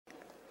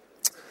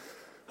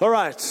All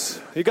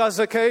right, you guys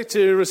okay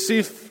to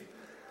receive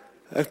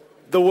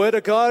the Word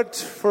of God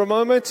for a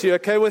moment? You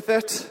okay with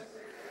that?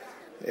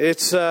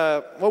 It's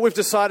what we've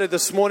decided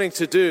this morning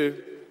to do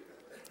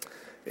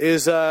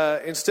is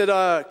instead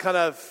of kind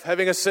of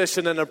having a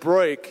session and a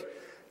break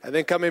and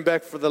then coming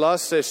back for the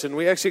last session,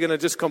 we're actually going to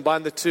just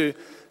combine the two,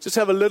 just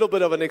have a little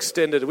bit of an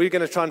extended. We're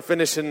going to try and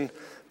finish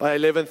by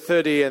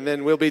 11:30 and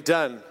then we'll be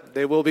done.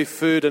 There will be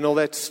food and all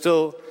that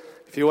still,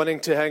 if you're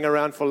wanting to hang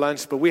around for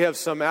lunch. But we have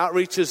some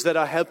outreaches that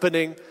are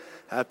happening.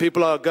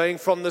 People are going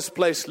from this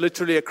place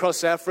literally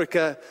across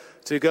Africa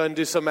to go and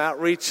do some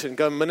outreach and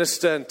go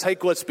minister and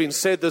take what's been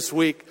said this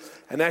week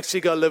and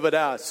actually go live it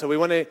out. So we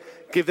want to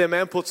give them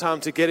ample time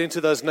to get into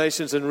those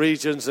nations and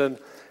regions. And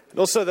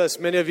also there's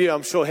many of you,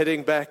 I'm sure,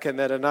 heading back and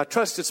that. And I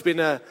trust it's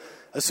been a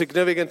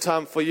significant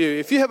time for you.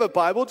 If you have a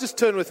Bible, just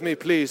turn with me,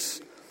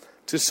 please,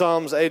 to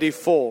Psalms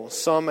 84.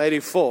 Psalm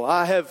 84.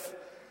 I have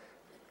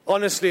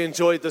honestly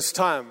enjoyed this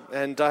time.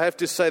 And I have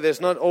to say there's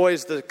not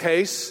always the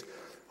case.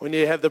 When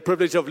you have the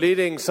privilege of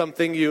leading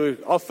something, you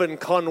often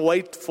can't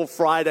wait for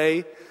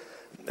Friday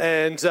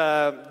and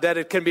that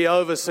it can be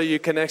over so you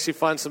can actually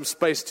find some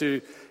space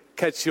to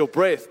catch your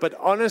breath. But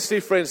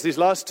honestly, friends, these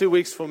last 2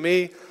 weeks for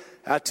me,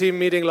 our team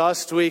meeting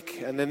last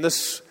week and then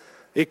this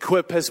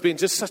Equip has been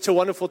just such a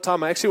wonderful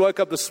time. I actually woke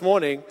up this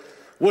morning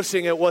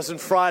wishing it wasn't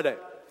Friday.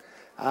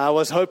 I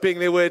was hoping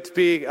there would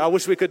be, I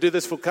wish we could do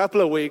this for a couple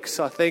of weeks.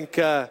 I think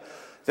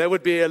that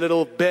would be a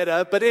little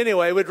better. But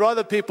anyway, we'd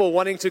rather people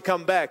wanting to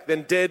come back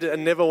than dead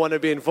and never want to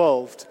be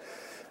involved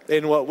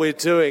in what we're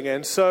doing.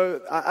 And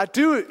so I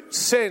do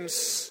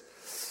sense,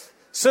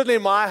 certainly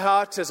in my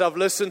heart, as I've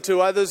listened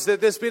to others,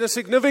 that there's been a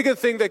significant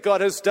thing that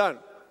God has done.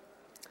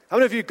 How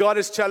many of you, God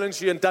has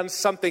challenged you and done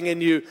something in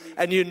you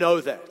and you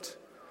know that?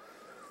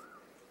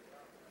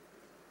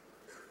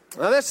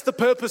 Now that's the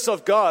purpose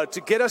of God,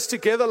 to get us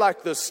together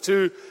like this,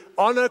 to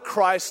honor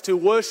Christ, to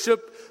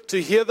worship,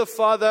 to hear the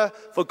Father,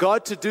 for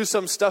God to do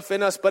some stuff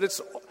in us. But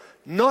it's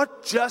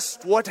not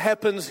just what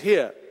happens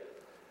here.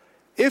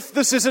 If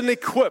this is an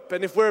equip,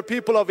 and if we're a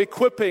people of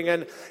equipping,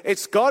 and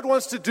it's God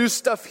wants to do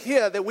stuff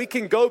here, that we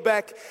can go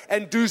back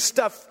and do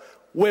stuff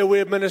where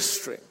we're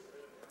ministering.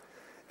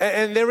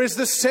 And there is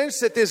this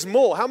sense that there's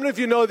more. How many of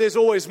you know there's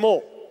always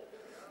more?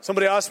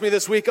 Somebody asked me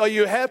this week, are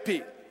you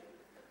happy?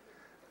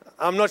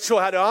 I'm not sure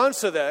how to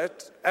answer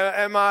that.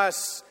 Am I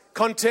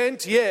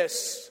content?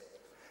 Yes.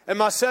 Am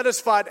I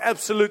satisfied?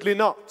 Absolutely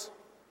not.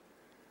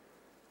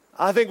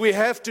 I think we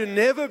have to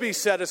never be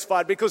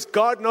satisfied because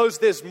God knows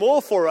there's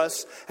more for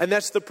us, and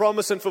that's the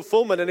promise and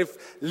fulfillment. And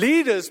if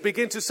leaders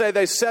begin to say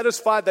they're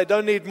satisfied, they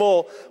don't need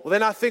more, well,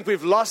 then I think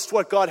we've lost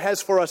what God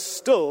has for us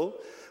still.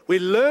 We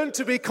learn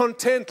to be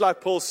content,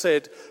 like Paul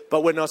said,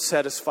 but we're not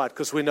satisfied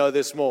because we know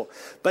there's more.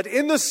 But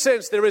in this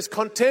sense, there is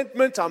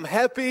contentment. I'm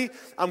happy.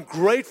 I'm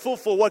grateful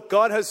for what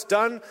God has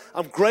done.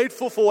 I'm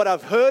grateful for what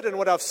I've heard and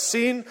what I've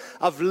seen.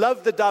 I've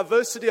loved the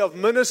diversity of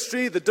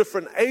ministry, the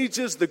different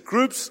ages, the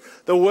groups,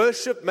 the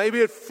worship. Maybe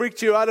it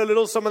freaked you out a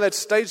little, some of that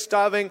stage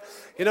diving.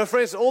 You know,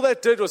 friends, all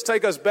that did was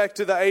take us back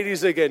to the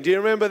 80s again. Do you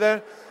remember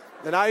that?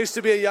 And I used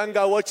to be a young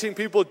guy watching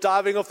people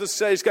diving off the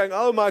stage going,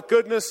 oh my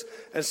goodness,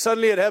 and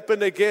suddenly it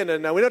happened again.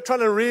 And now we're not trying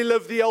to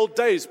relive the old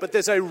days, but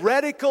there's a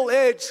radical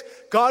edge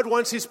God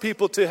wants His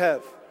people to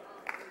have.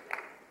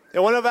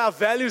 And one of our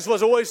values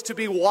was always to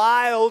be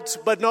wild,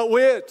 but not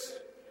weird.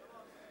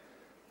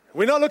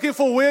 We're not looking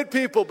for weird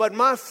people, but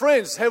my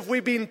friends, have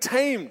we been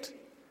tamed?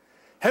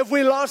 Have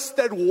we lost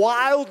that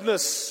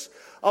wildness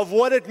of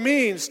what it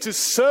means to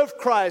serve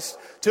Christ,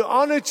 to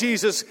honor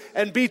Jesus,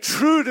 and be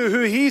true to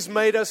who He's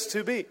made us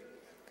to be?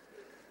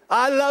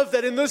 I love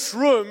that in this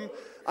room,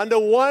 under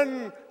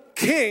one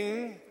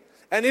King,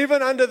 and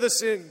even under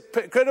this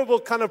incredible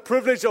kind of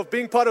privilege of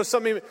being part of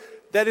something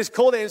that is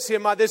called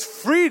NCMI, there's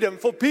freedom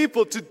for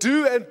people to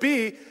do and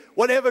be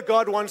whatever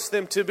God wants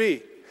them to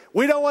be.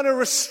 We don't want to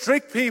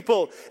restrict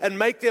people and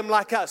make them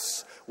like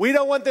us. We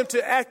don't want them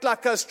to act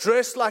like us,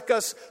 dress like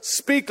us,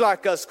 speak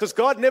like us, because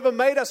God never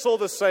made us all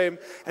the same.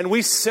 And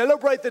we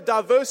celebrate the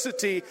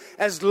diversity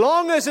as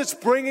long as it's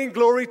bringing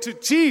glory to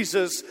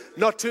Jesus,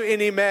 not to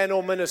any man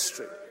or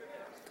ministry.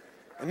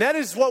 And that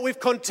is what we've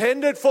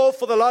contended for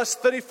the last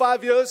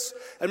 35 years.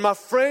 And my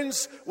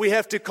friends, we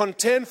have to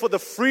contend for the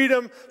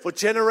freedom for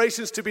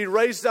generations to be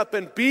raised up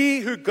and be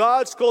who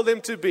God's called them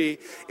to be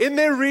in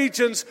their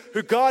regions,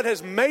 who God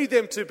has made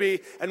them to be.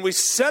 And we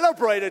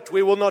celebrate it.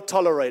 We will not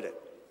tolerate it.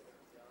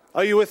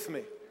 Are you with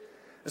me?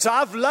 And so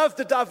I've loved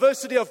the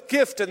diversity of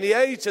gift and the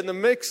age and the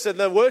mix and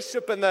the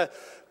worship and the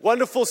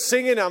wonderful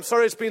singing. I'm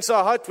sorry it's been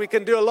so hot. We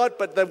can do a lot,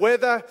 but the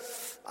weather,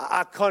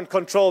 I can't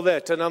control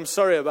that. And I'm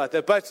sorry about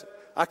that. But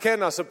I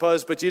can, I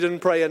suppose, but you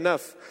didn't pray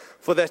enough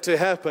for that to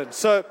happen.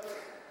 So,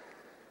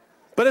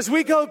 but as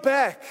we go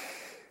back,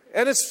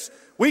 and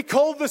we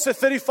call this a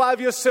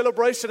 35-year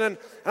celebration, and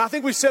I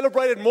think we've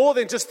celebrated more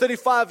than just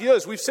 35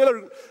 years. We've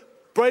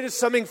celebrated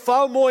something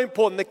far more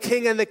important, the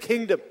King and the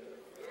kingdom.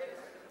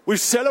 We've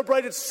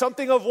celebrated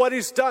something of what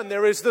He's done.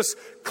 There is this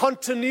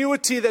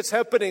continuity that's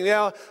happening.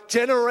 Our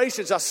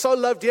generations. I so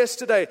loved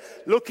yesterday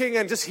looking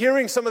and just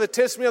hearing some of the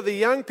testimony of the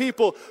young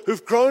people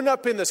who've grown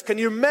up in this. Can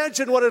you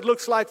imagine what it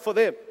looks like for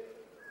them?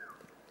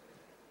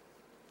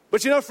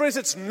 But you know, friends,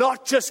 it's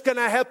not just going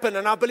to happen.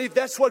 And I believe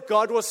that's what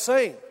God was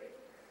saying.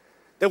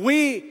 That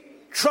we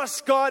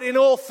trust God in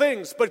all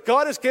things. But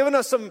God has given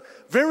us some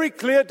very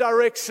clear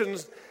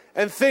directions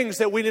and things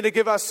that we need to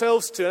give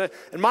ourselves to.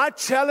 And my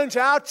challenge,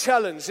 our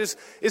challenge is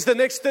the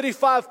next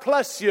 35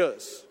 plus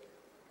years.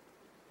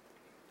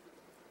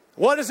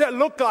 What does that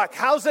look like?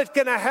 How's that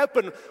going to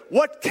happen?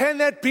 What can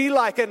that be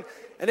like? And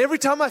every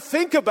time I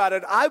think about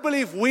it, I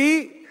believe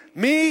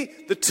me,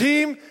 the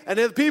team, and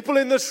the people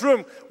in this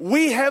room,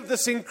 we have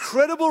this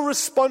incredible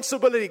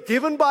responsibility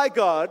given by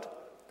God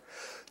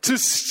to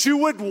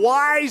steward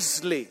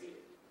wisely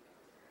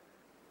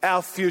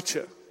our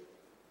future.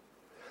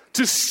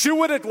 To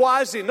steward it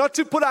wisely, not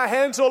to put our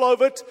hands all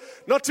over it,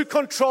 not to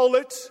control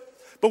it.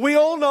 But we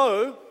all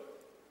know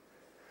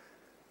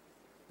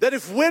that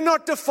if we're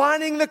not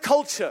defining the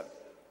culture,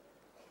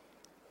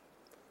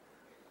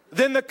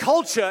 then the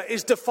culture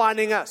is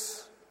defining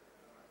us.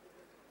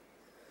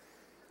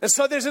 And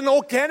so there's an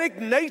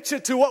organic nature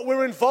to what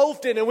we're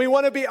involved in, and we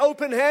want to be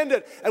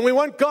open-handed, and we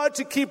want God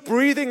to keep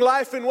breathing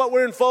life in what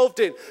we're involved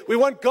in. We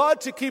want God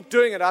to keep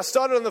doing it. I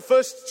started on the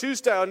first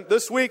Tuesday on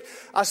this week.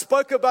 I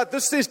spoke about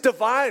this is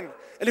divine,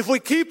 and if we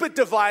keep it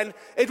divine,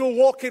 it will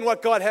walk in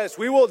what God has.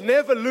 We will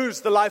never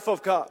lose the life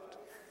of God.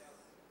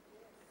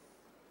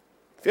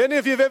 If any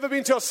of you have ever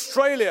been to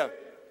Australia,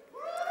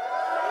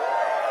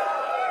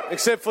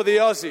 except for the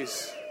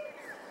Aussies,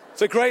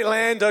 it's a great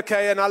land,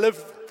 okay, and I live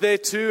there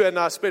too, and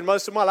I spend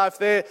most of my life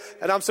there,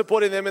 and I'm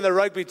supporting them in the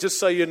rugby, just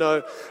so you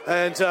know.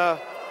 And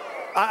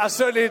I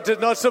certainly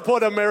did not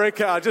support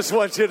America. I just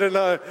want you to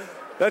know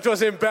that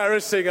was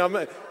embarrassing.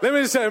 Let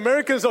me just say,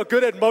 Americans are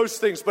good at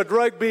most things, but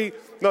rugby,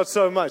 not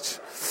so much.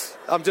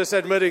 I'm just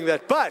admitting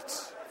that.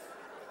 But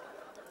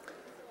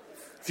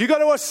if you go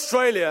to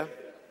Australia,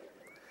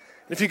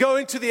 if you go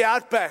into the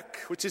outback,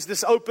 which is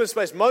this open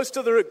space, most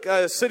of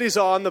the cities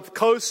are on the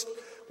coast,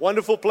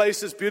 wonderful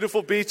places,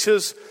 beautiful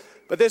beaches.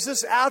 But there's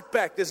this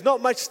outback, there's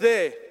not much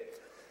there.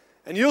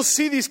 And you'll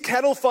see these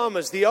cattle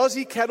farmers, the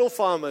Aussie cattle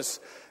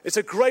farmers. It's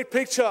a great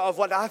picture of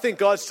what I think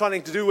God's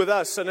trying to do with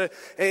us. And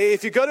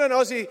if you go to an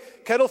Aussie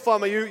cattle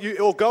farmer,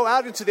 or go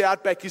out into the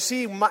outback, you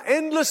see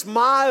endless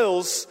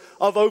miles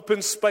of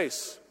open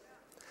space.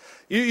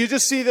 You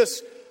just see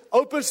this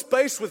open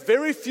space with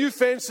very few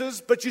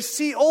fences, but you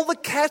see all the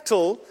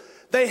cattle,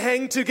 they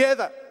hang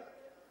together.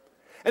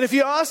 And if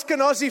you ask an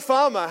Aussie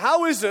farmer,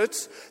 how is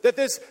it that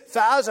there's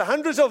thousands,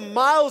 hundreds of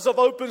miles of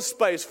open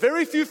space,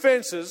 very few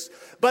fences,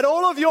 but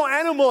all of your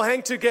animal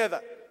hang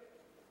together?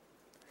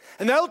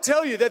 And they'll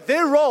tell you that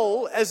their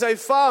role as a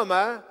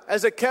farmer,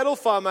 as a cattle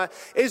farmer,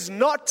 is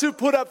not to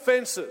put up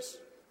fences.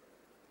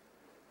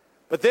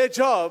 But their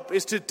job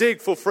is to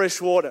dig for fresh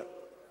water.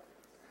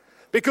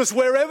 Because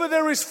wherever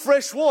there is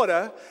fresh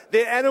water,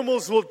 their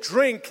animals will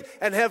drink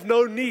and have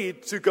no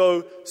need to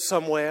go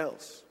somewhere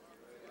else.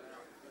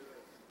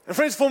 And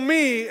friends, for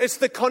me, it's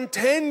the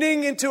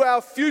contending into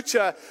our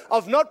future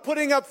of not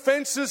putting up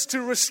fences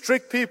to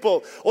restrict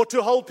people or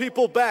to hold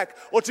people back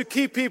or to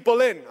keep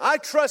people in. I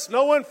trust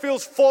no one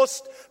feels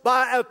forced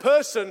by a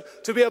person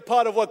to be a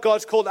part of what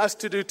God's called us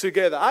to do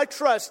together. I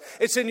trust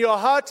it's in your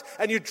heart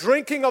and you're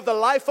drinking of the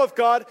life of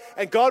God,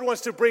 and God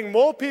wants to bring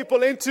more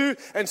people into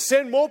and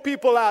send more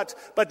people out,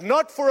 but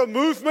not for a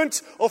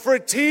movement or for a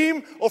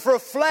team or for a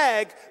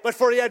flag, but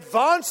for the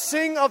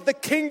advancing of the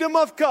kingdom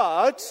of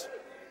God,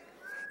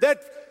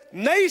 that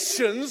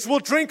nations will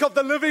drink of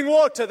the living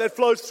water that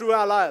flows through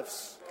our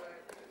lives.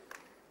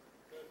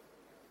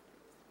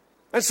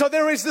 And so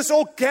there is this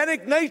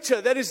organic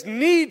nature that is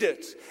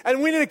needed,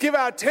 and we need to give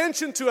our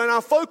attention to and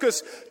our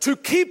focus to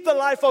keep the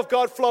life of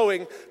God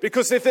flowing,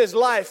 because if there's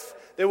life,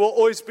 there will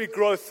always be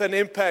growth and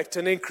impact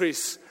and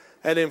increase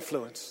and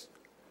influence.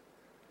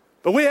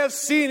 But we have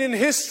seen in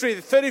history,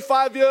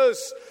 35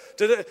 years,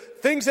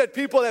 things that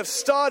people have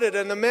started,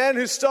 and the man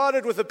who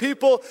started with the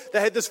people, they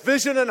had this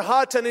vision and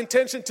heart and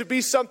intention to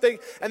be something,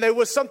 and they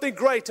were something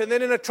great. And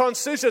then in a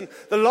transition,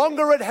 the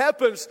longer it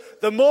happens,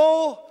 the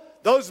more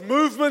those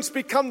movements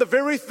become the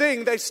very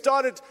thing they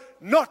started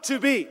not to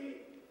be.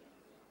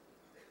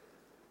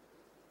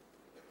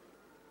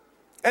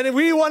 And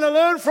we want to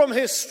learn from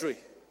history.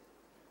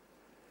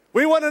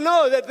 We want to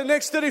know that the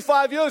next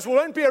 35 years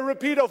won't be a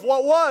repeat of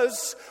what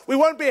was. We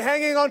won't be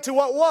hanging on to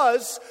what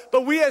was,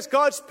 but we as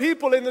God's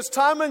people in this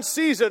time and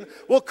season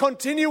will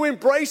continue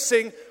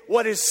embracing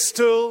what is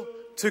still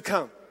to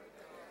come.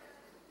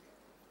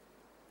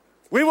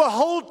 We will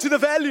hold to the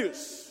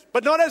values,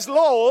 but not as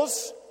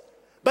laws,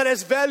 but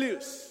as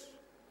values.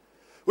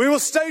 We will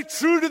stay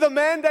true to the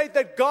mandate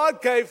that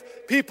God gave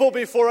people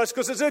before us,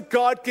 because it's a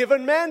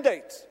God-given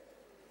mandate.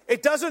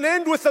 It doesn't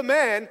end with the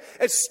man,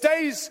 it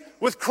stays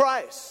with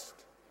Christ.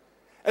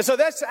 And so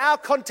that's our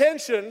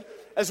contention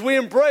as we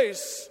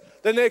embrace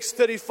the next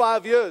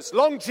 35 years.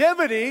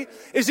 Longevity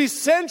is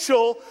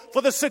essential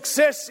for the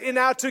success in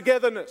our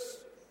togetherness.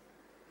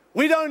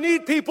 We don't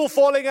need people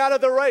falling out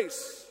of the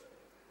race.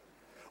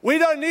 We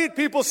don't need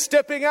people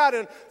stepping out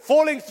and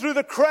falling through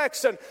the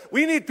cracks. And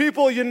we need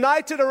people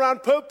united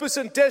around purpose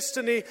and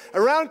destiny,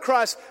 around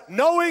Christ,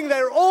 knowing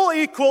they're all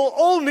equal,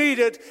 all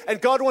needed, and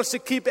God wants to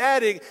keep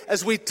adding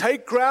as we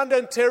take ground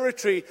and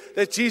territory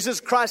that Jesus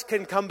Christ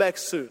can come back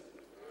soon.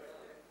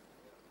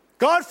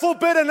 God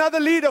forbid another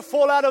leader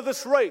fall out of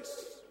this race.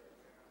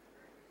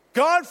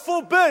 God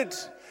forbid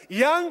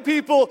young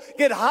people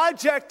get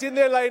hijacked in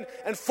their lane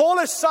and fall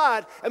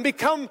aside and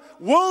become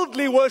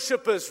worldly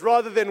worshipers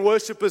rather than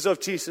worshipers of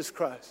Jesus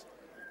Christ.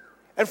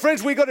 And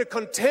friends, we've got to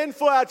contend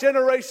for our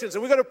generations,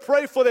 and we've got to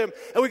pray for them,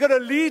 and we've got to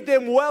lead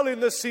them well in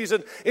this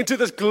season into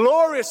this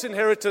glorious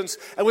inheritance.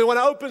 And we want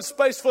to open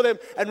space for them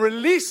and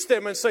release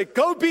them and say,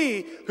 go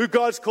be who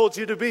God's called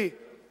you to be.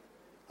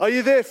 Are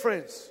you there,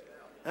 friends?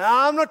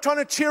 Now, I'm not trying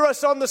to cheer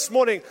us on this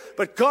morning,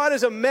 but God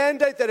has a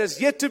mandate that has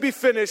yet to be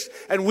finished,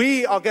 and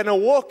we are going to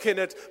walk in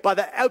it by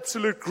the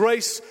absolute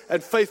grace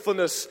and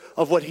faithfulness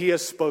of what He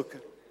has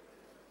spoken.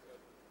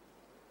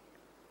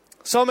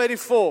 Psalm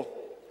 84,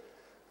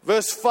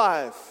 verse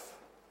 5.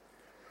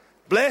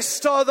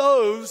 Blessed are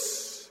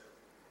those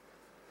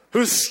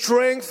whose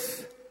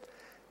strength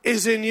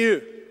is in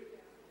you.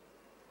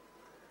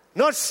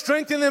 Not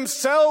strength in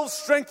themselves,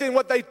 strength in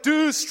what they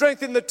do,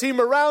 strength in the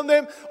team around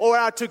them, or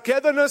our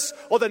togetherness,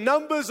 or the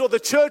numbers, or the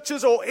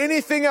churches, or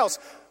anything else.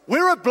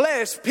 We're a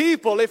blessed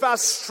people if our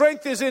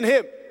strength is in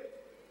Him.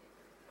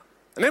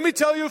 And let me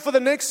tell you, for the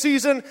next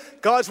season,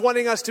 God's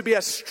wanting us to be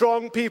a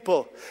strong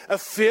people. A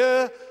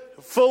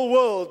fearful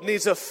world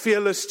needs a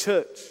fearless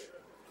church.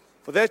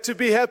 For that to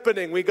be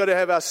happening, we've got to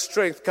have our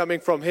strength coming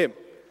from Him.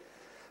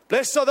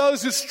 Blessed are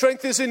those whose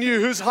strength is in you,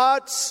 whose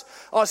hearts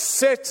are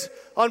set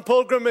on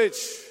pilgrimage.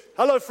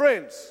 Hello,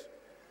 friends.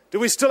 Do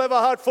we still have a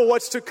heart for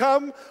what's to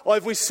come, or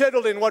have we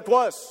settled in what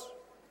was?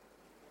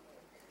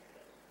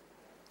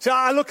 So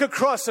I look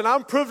across, and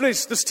I'm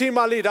privileged, this team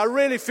I lead. I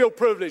really feel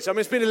privileged. I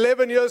mean, it's been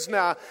 11 years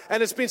now,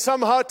 and it's been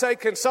some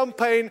heartache and some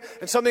pain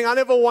and something I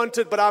never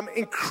wanted, but I'm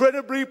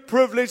incredibly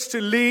privileged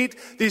to lead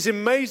these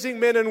amazing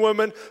men and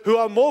women who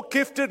are more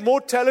gifted,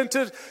 more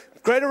talented,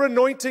 greater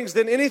anointings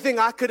than anything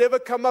I could ever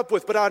come up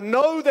with. But I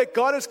know that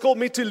God has called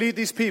me to lead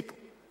these people.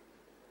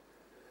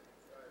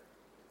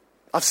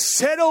 I've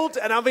settled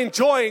and I'm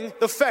enjoying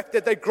the fact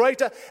that they're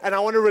greater, and I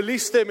want to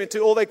release them into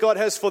all that God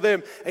has for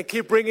them and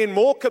keep bringing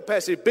more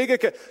capacity,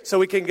 so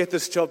we can get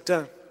this job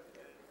done.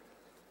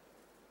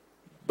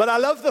 But I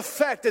love the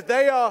fact that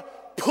they are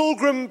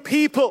pilgrim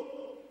people.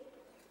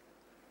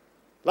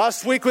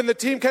 Last week when the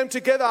team came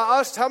together,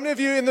 I asked how many of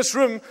you in this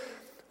room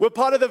were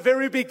part of the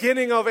very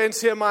beginning of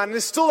NCMI. And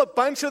there's still a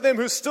bunch of them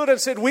who stood and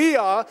said, we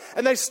are,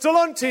 and they're still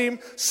on team,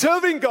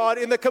 serving God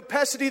in the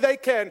capacity they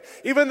can,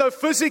 even though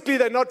physically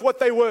they're not what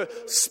they were.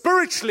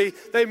 Spiritually,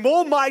 they're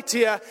more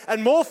mightier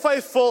and more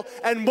faithful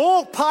and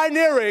more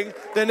pioneering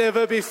than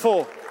ever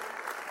before.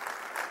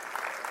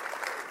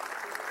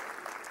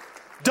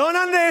 Don't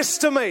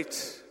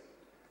underestimate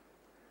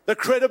the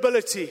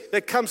credibility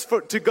that comes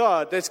to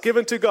God, that's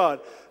given to God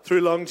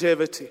through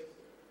longevity.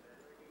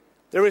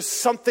 There is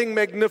something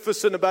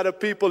magnificent about a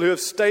people who have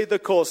stayed the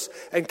course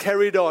and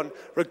carried on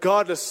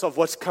regardless of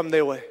what's come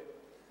their way.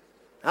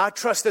 I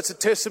trust that's a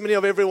testimony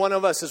of every one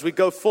of us as we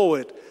go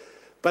forward.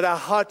 But our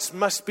hearts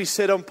must be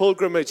set on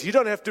pilgrimage. You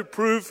don't have to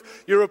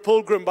prove you're a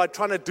pilgrim by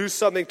trying to do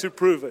something to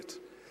prove it.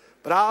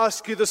 But I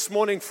ask you this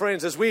morning,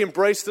 friends, as we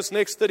embrace this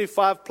next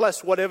 35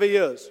 plus whatever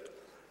years,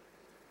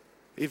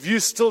 if you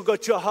still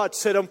got your heart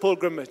set on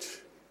pilgrimage,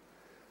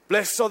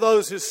 blessed are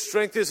those whose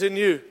strength is in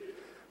you,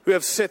 who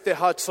have set their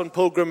hearts on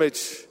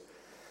pilgrimage.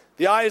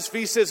 The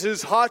ISV says,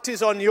 whose heart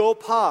is on your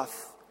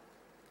path.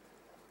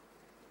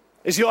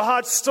 Is your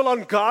heart still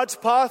on God's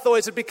path, or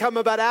has it become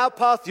about our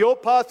path,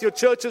 your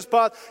church's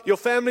path, your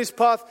family's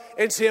path,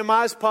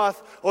 NCMI's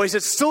path, or is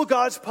it still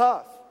God's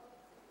path?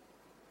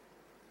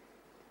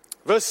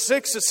 Verse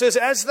 6, it says,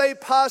 as they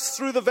pass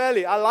through the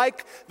valley. I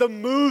like the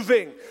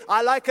moving.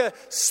 I like a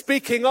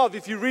speaking of.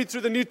 If you read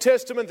through the New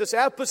Testament, this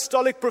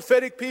apostolic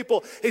prophetic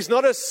people is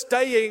not a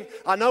staying.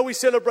 I know we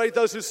celebrate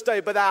those who stay,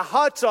 but our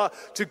hearts are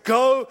to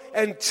go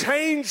and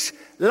change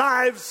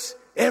lives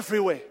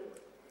everywhere.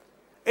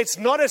 It's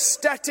not a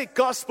static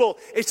gospel.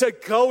 It's a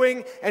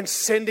going and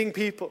sending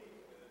people.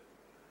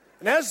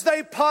 And as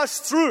they pass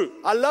through,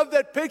 I love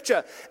that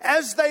picture.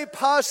 As they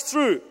pass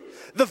through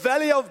the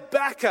valley of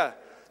Baca,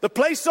 the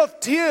place of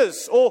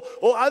tears, or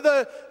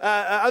other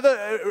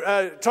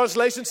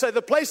translations say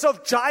the place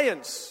of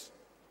giants.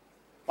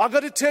 I've got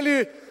to tell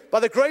you, by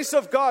the grace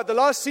of God, the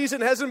last season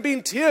hasn't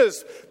been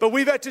tears, but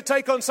we've had to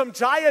take on some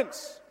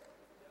giants.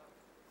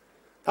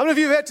 How many of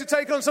you have had to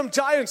take on some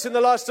giants in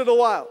the last little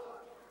while?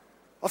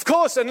 Of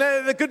course, and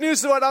the good news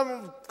is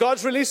what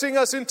God's releasing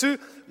us into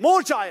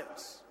more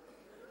giants.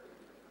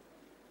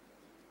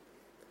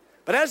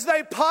 But as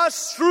they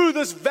pass through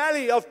this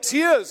valley of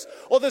tears,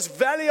 or this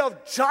valley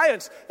of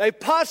giants, they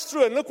pass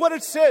through, and look what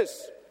it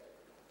says.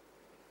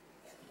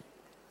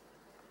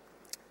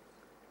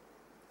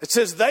 It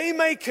says, they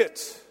make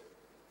it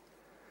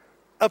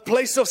a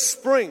place of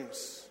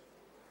springs.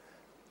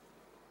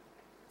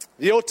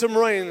 The autumn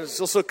rains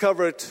also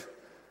cover it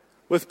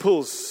with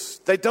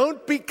pools. They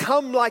don't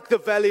become like the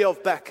valley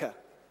of Baca.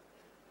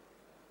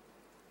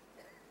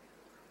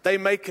 They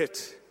make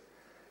it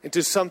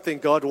into something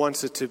God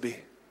wants it to be.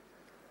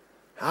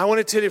 I want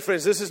to tell you,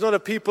 friends, this is not a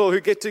people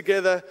who get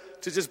together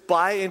to just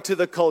buy into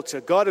the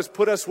culture. God has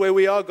put us where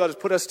we are. God has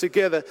put us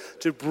together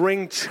to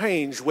bring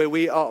change where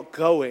we are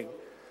going,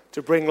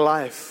 to bring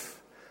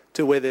life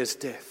to where there's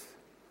death.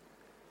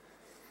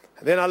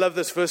 And then I love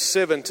this verse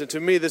 7. And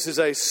to me, this is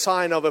a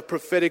sign of a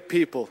prophetic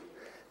people.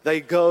 They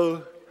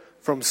go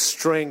from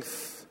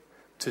strength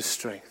to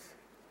strength.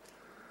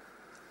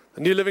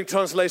 The New Living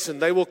Translation,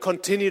 they will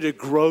continue to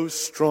grow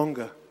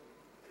stronger.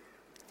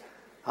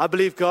 I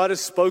believe God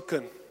has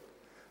spoken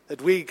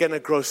that we're going to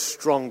grow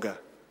stronger.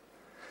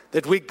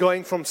 That we're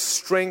going from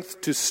strength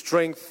to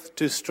strength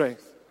to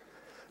strength.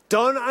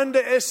 Don't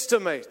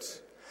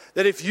underestimate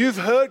that if you've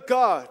heard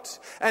God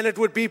and it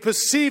would be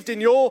perceived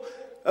in your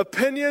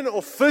opinion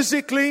or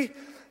physically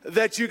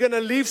that you're going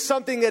to leave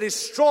something that is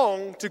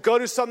strong to go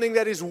to something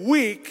that is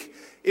weak,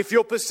 if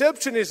your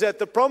perception is that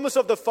the promise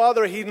of the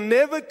Father, He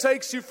never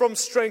takes you from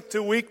strength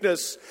to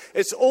weakness.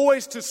 It's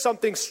always to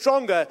something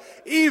stronger,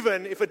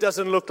 even if it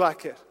doesn't look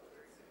like it.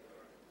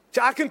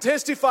 I can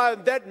testify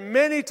that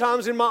many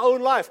times in my own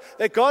life,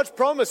 that God's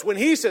promise, when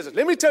He says it,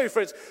 let me tell you,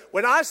 friends,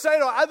 when I say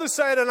it or others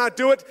say it and I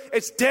do it,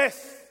 it's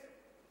death.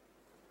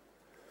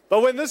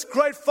 But when this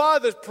great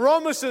Father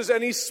promises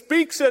and He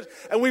speaks it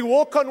and we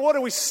walk on water,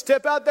 we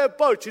step out that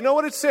boat, you know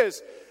what it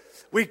says?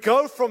 We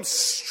go from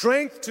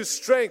strength to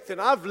strength.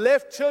 And I've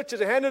left churches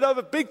and handed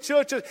over big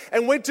churches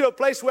and went to a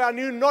place where I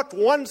knew not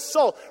one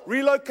soul.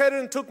 Relocated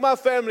and took my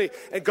family.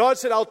 And God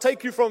said, I'll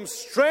take you from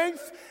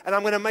strength and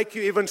I'm going to make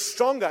you even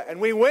stronger.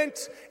 And we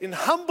went in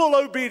humble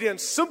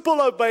obedience, simple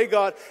obey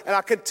God. And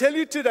I can tell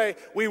you today,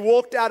 we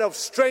walked out of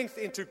strength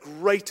into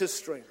greater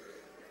strength.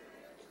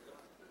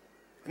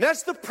 And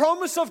that's the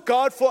promise of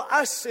God for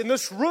us in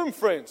this room,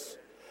 friends.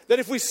 That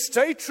if we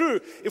stay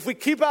true, if we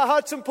keep our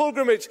hearts in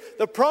pilgrimage,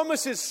 the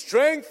promise is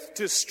strength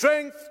to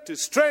strength to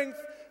strength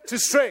to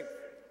strength.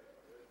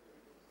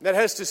 And that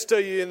has to stir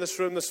you in this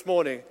room this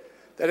morning,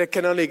 that it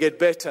can only get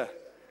better,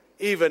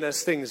 even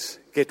as things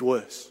get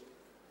worse.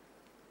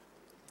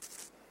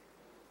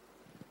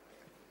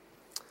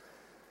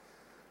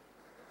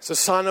 It's a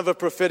sign of a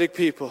prophetic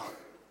people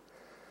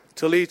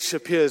till each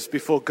appears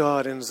before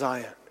God in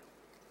Zion.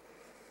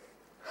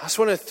 I just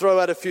want to throw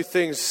out a few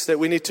things that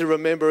we need to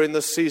remember in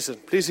this season.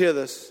 Please hear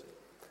this.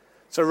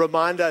 It's a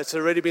reminder. It's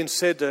already been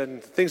said,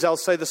 and things I'll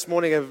say this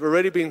morning have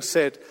already been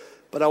said,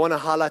 but I want to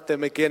highlight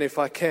them again if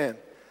I can.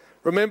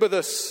 Remember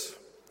this,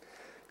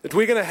 that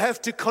we're going to have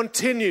to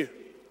continue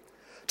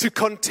to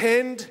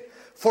contend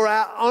for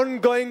our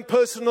ongoing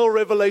personal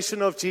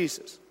revelation of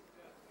Jesus.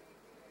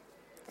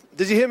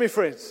 Did you hear me,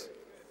 friends?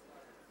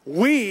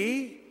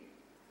 We,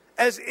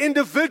 as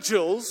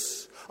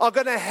individuals, are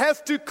going to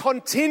have to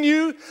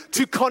continue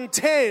to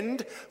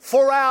contend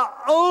for our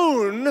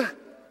own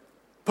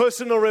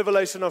personal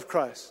revelation of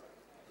Christ.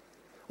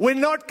 We're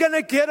not going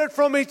to get it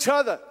from each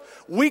other.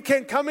 We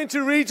can come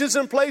into regions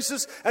and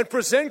places and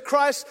present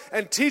Christ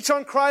and teach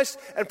on Christ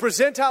and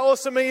present how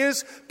awesome He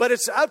is, but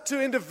it's up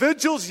to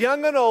individuals,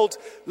 young and old,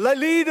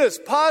 leaders,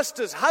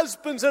 pastors,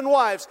 husbands and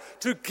wives,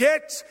 to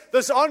get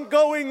this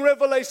ongoing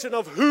revelation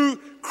of who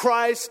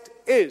Christ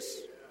is.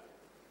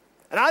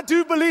 And I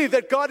do believe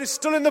that God is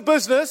still in the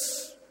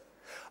business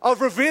of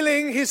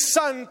revealing His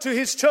Son to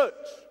His church.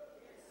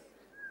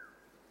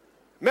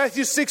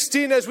 Matthew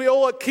 16, as we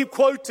all keep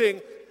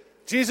quoting,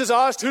 Jesus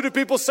asked, who do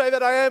people say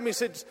that I am? He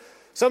said,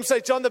 some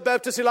say John the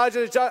Baptist,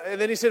 Elijah. And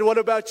then He said, what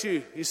about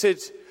you? He said,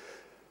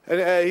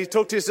 and He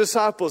talked to His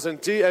disciples.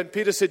 And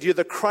Peter said, you're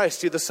the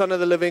Christ, you're the Son of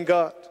the living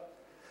God.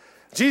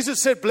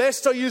 Jesus said,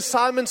 blessed are you,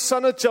 Simon,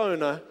 son of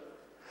Jonah,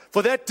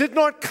 for that did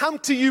not come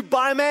to you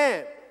by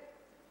man.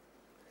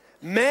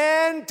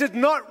 Man did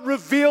not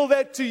reveal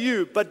that to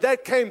you, but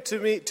that came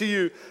to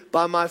you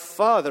by my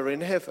Father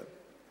in heaven.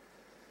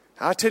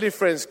 I tell you,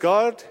 friends,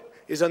 God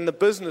is in the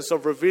business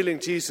of revealing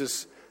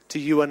Jesus to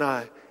you and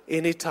I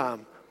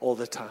anytime, all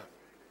the time.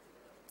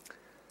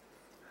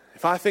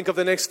 If I think of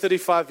the next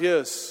 35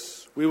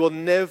 years, we will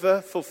never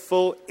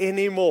fulfill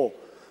any more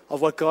of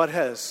what God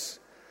has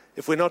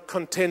if we're not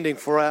contending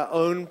for our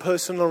own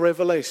personal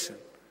revelation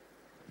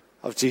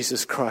of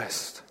Jesus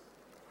Christ.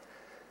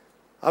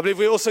 I believe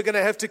we're also going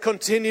to have to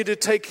continue to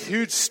take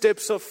huge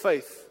steps of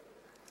faith,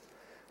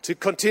 to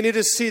continue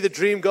to see the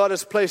dream God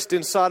has placed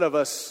inside of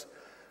us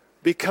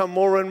become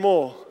more and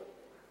more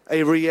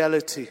a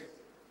reality.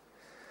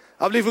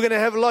 I believe we're going to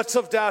have lots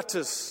of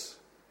doubters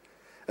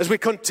as we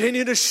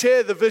continue to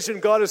share the vision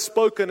God has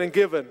spoken and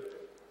given.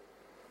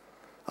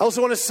 I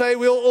also want to say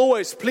we'll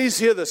always, please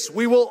hear this,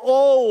 we will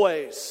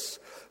always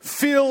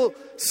feel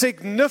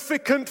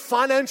significant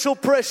financial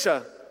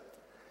pressure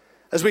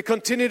as we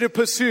continue to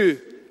pursue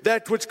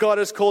that which God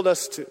has called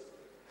us to.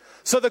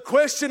 So the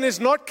question is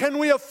not, can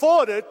we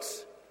afford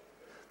it?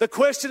 The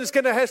question is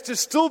going to have to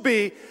still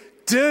be,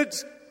 did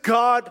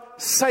God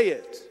say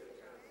it?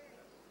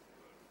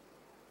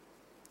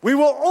 We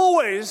will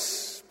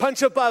always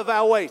punch above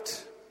our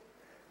weight.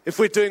 if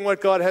we're doing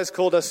what God has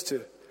called us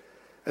to.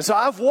 And so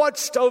I've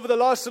watched over the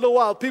last little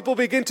while, people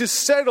begin to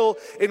settle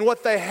in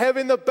what they have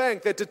in the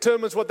bank that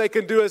determines what they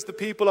can do as the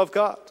people of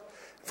God.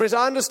 Friends,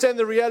 I understand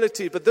the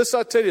reality, but this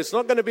I tell you, it's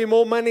not going to be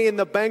more money in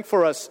the bank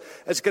for us.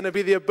 It's going to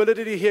be the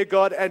ability to hear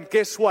God and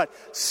guess what?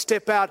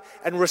 Step out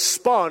and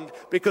respond,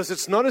 because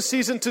it's not a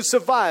season to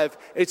survive.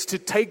 It's to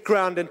take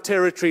ground and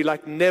territory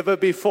like never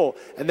before.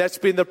 And that's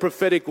been the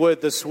prophetic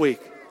word this week.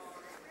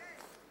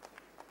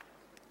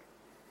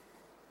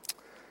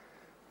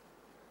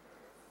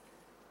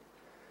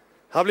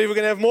 I believe we're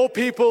going to have more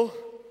people,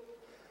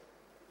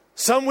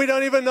 some we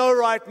don't even know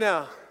right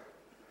now,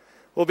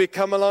 will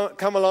come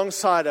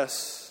alongside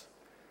us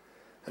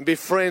and be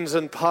friends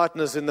and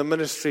partners in the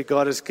ministry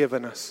God has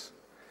given us.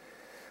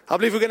 I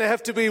believe we're going to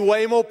have to be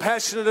way more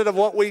passionate of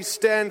what we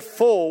stand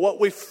for, what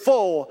we're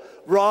for,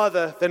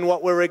 rather than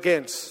what we're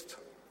against.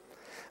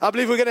 I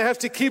believe we're going to have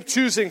to keep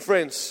choosing,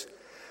 friends.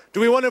 Do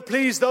we want to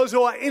please those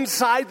who are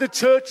inside the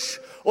church,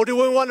 or do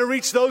we want to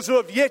reach those who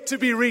have yet to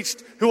be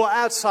reached, who are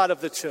outside of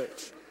the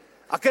church?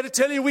 I got to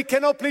tell you, we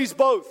cannot please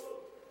both.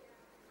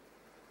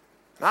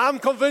 I'm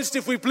convinced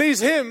if we please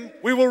Him,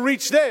 we will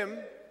reach them,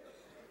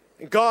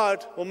 and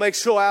God will make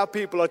sure our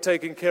people are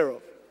taken care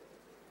of.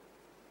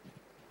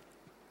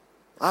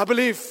 I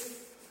believe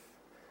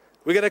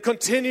we're going to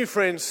continue,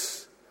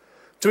 friends,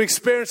 to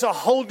experience a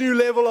whole new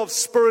level of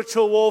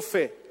spiritual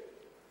warfare.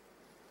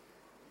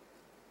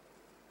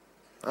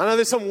 I know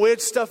there's some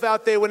weird stuff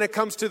out there when it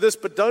comes to this,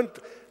 but don't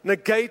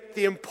negate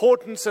the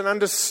importance and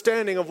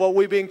understanding of what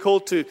we're being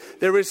called to.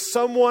 There is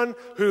someone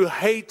who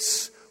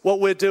hates what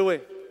we're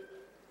doing,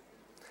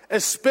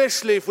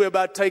 especially if we're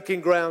about taking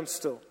ground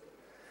still.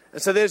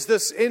 And so there's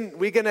this,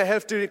 we're going to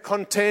have to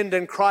contend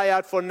and cry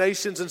out for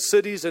nations and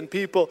cities and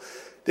people.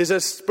 There's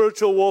a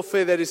spiritual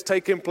warfare that is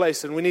taking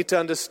place, and we need to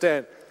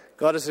understand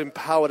God has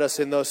empowered us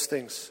in those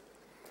things.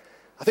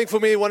 I think for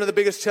me, one of the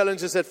biggest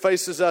challenges that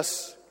faces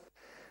us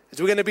is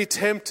we're going to be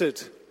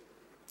tempted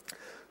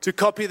to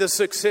copy the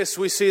success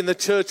we see in the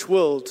church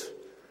world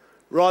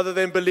rather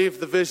than believe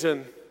the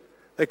vision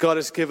that God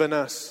has given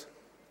us.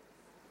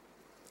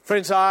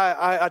 Friends,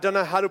 I don't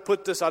know how to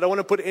put this. I don't want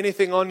to put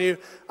anything on you.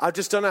 I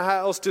just don't know how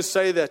else to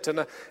say that.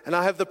 And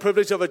I have the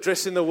privilege of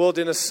addressing the world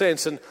in a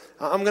sense. And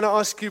I'm going to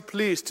ask you,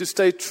 please, to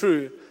stay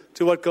true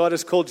to what God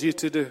has called you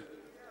to do.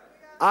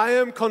 I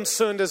am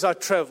concerned as I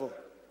travel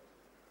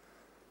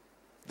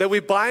that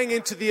we're buying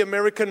into the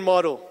American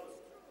model.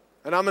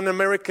 And I'm an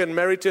American,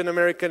 married to an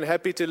American,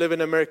 happy to live in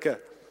America.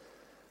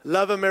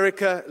 Love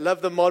America,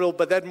 love the model,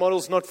 but that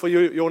model's not for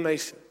you, your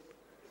nation.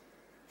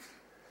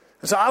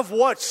 And so I've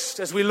watched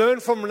as we learn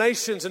from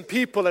nations and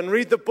people and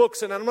read the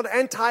books, and I'm not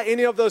anti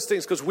any of those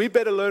things, because we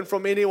better learn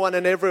from anyone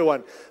and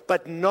everyone,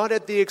 but not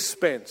at the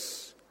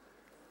expense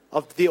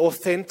of the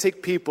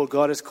authentic people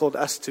God has called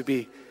us to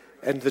be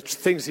and the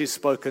things He's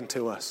spoken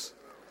to us.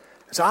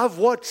 And so I've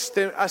watched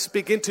us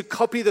begin to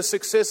copy the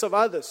success of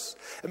others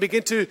and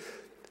begin to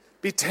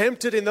be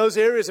tempted in those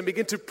areas and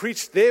begin to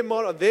preach their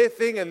model, their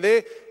thing, and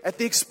at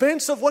the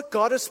expense of what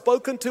God has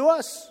spoken to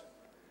us.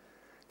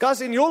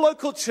 Guys, in your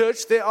local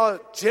church, there are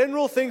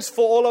general things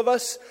for all of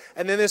us,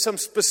 and then there's some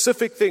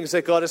specific things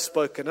that God has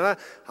spoken. And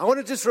I want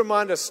to just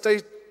remind us,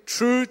 stay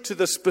true to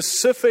the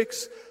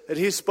specifics that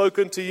He's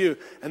spoken to you.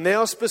 And there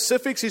are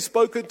specifics He's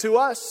spoken to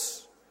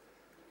us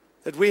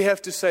that we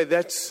have to say,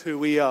 that's who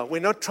we are.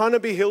 We're not trying to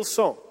be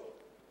Hillsong.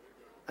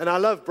 And I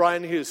love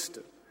Brian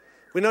Houston.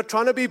 We're not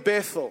trying to be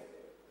Bethel.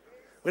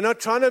 We're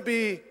not trying to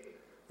be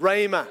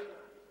Rhema.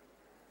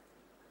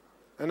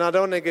 And I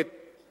don't want to get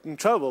in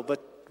trouble, but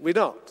we're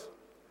not.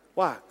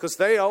 Why? Because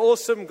they are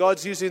awesome.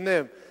 God's using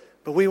them.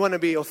 But we want to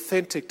be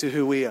authentic to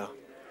who we are.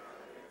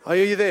 Are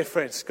you there,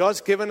 friends? God's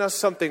given us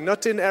something,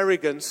 not in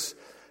arrogance,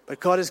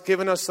 but God has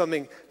given us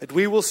something that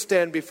we will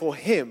stand before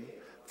Him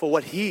for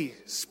what He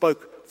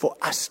spoke for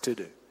us to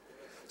do.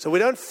 So we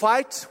don't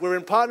fight. We're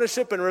in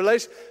partnership and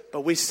relation,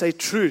 but we stay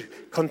true,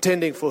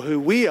 contending for who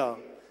we are.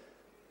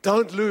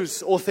 Don't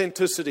lose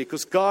authenticity,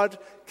 because God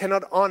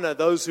cannot honor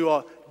those who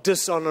are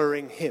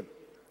dishonoring Him.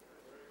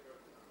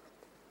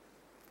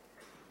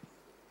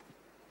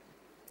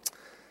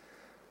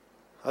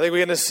 I think we're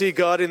going to see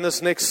God in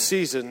this next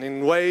season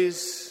in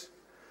ways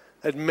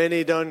that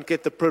many don't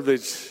get the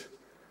privilege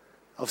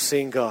of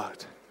seeing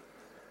God.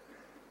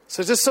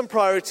 So just some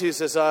priorities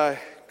as I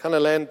kind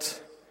of land.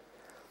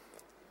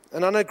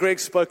 And I know Greg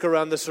spoke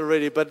around this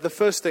already, but the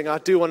first thing I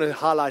do want to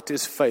highlight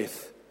is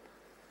faith.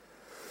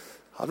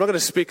 I'm not going to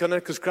speak on it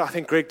because I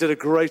think Greg did a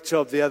great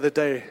job the other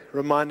day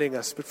reminding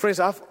us. But friends,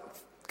 I've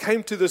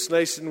came to this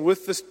nation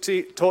with this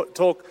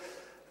talk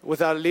with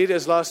our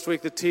leaders last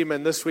week, the team,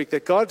 and this week,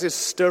 that God is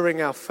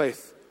stirring our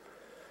faith.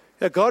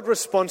 Yeah, God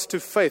responds to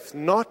faith,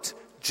 not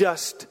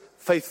just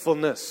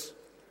faithfulness.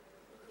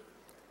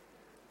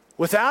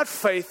 Without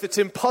faith, it's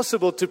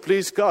impossible to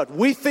please God.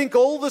 We think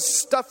all the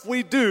stuff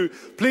we do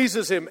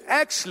pleases Him.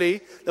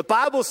 Actually, the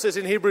Bible says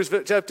in Hebrews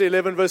chapter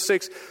 11, verse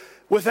 6,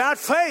 without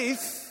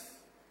faith,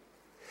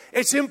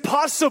 it's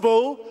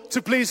impossible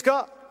to please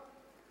God.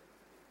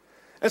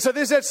 And so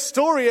there's that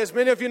story, as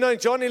many of you know, in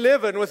John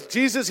 11, with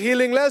Jesus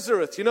healing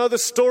Lazarus. You know the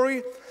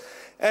story?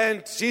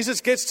 And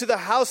Jesus gets to the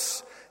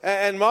house,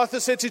 and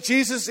Martha said to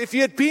Jesus, if you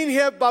had been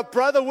here, my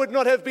brother would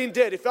not have been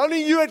dead. If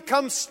only you had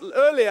come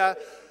earlier,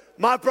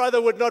 my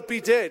brother would not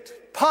be dead.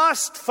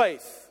 Past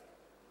faith.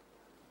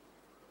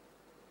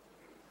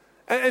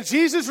 And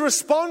Jesus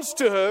responds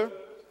to her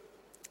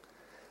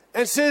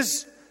and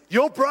says,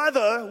 your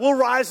brother will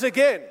rise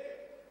again.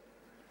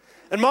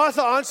 And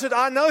Martha answered,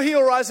 I know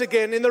he'll rise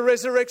again in the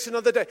resurrection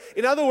of the day.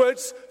 In other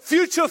words,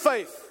 future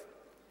faith.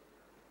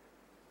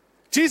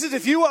 Jesus,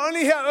 if you were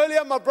only here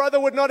earlier, my brother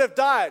would not have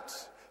died.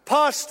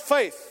 Past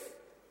faith.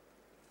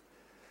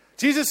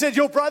 Jesus said,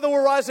 your brother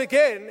will rise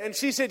again. And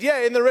she said,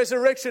 yeah, in the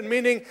resurrection,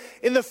 meaning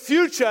in the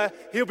future,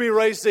 he'll be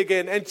raised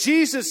again. And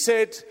Jesus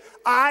said,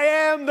 I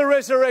am the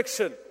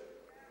resurrection.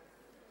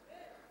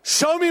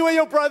 Show me where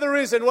your brother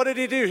is. And what did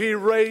he do? He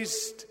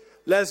raised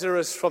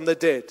Lazarus from the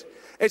dead.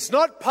 It's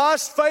not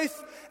past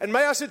faith, and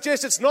may I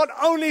suggest it's not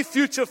only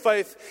future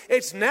faith,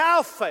 it's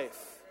now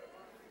faith.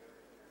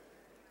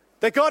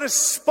 That God has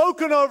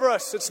spoken over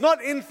us. It's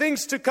not in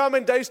things to come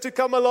and days to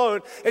come alone.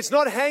 It's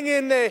not hang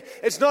in there.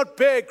 It's not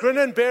bear, grin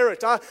and bear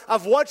it.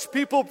 I've watched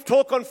people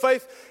talk on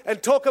faith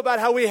and talk about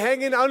how we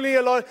hang in only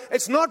alone.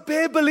 It's not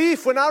bare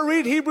belief. When I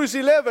read Hebrews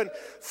 11,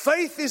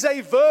 faith is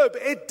a verb.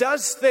 It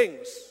does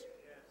things.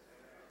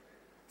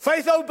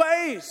 Faith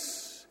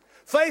obeys.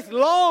 Faith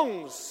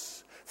longs.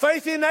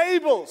 Faith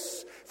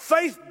enables.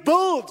 Faith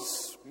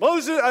builds.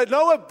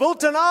 Noah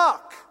built an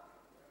ark.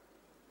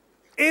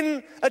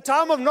 In a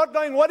time of not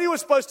knowing what he was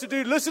supposed to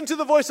do, listened to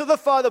the voice of the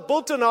Father,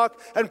 built an ark,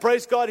 and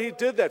praise God he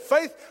did that.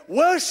 Faith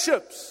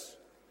worships.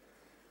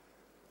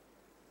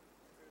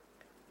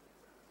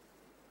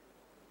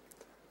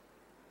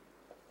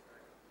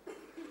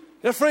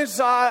 Now, friends,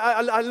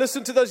 I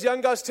listened to those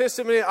young guys'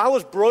 testimony. I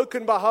was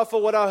broken by half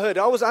of what I heard.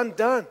 I was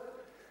undone.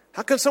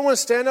 How can someone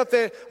stand up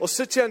there or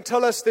sit here and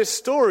tell us their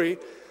story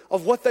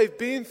of what they've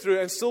been through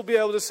and still be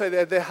able to say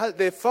that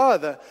their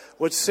father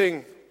would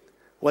sing,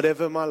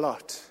 whatever my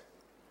lot,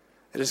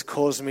 it has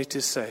caused me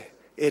to say,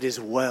 it is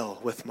well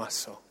with my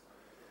soul.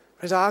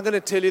 Friends, I'm going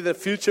to tell you the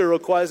future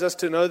requires us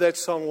to know that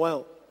song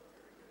well.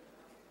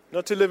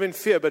 Not to live in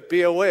fear, but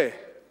be aware.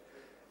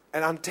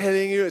 And I'm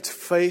telling you, it's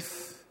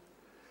faith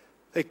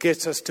that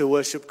gets us to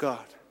worship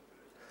God.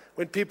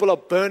 When people are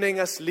burning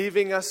us,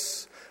 leaving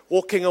us,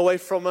 walking away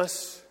from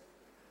us,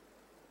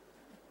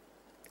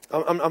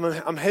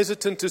 I'm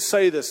hesitant to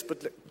say this,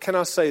 but can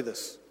I say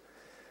this?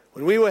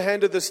 When we were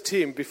handed this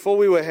team, before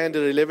we were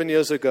handed 11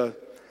 years ago,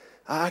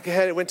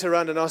 I went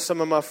around and asked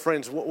some of my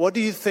friends, what do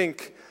you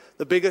think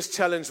the biggest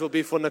challenge will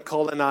be for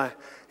Nicole and I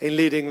in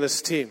leading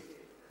this team?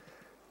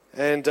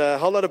 And a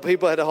whole lot of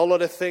people had a whole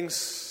lot of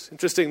things.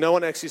 Interesting, no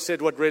one actually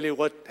said what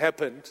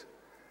happened.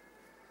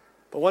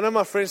 But one of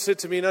my friends said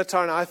to me,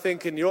 Taran, I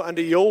think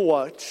under your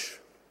watch,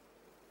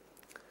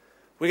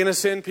 we're going to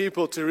send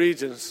people to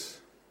regions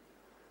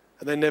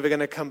and they're never going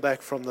to come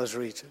back from those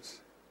regions.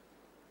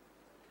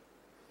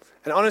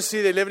 And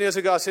honestly, 11 years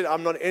ago, I said,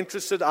 I'm not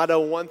interested. I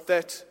don't want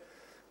that.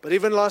 But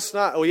even last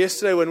night or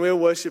yesterday when we were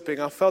worshiping,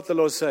 I felt the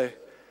Lord say,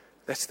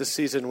 that's the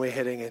season we're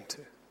heading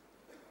into.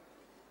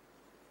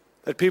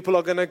 That people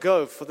are going to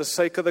go for the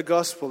sake of the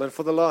gospel and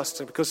for the lost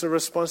and because of the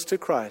response to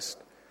Christ.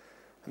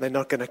 And they're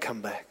not going to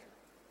come back.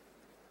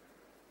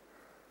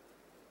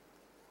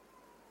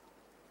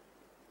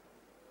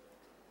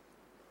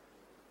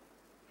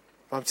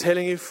 I'm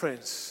telling you,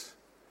 friends,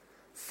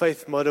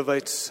 faith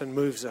motivates and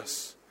moves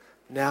us.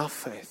 Now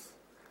faith.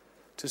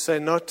 To say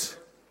not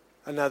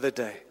another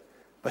day,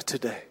 but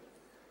today.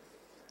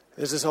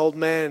 There's this old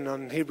man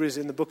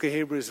in the book of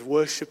Hebrews,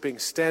 worshiping,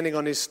 standing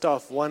on his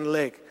staff, one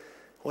leg.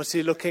 What's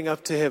he looking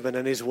up to heaven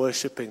and he's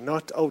worshiping?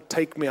 Not, oh,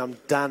 take me, I'm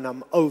done,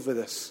 I'm over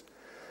this.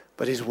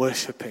 But he's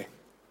worshiping.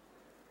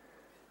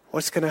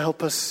 What's going to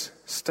help us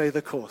stay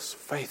the course?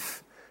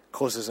 Faith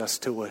causes us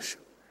to worship.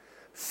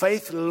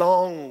 Faith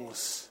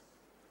longs.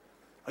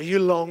 Are you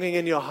longing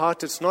in your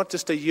heart? It's not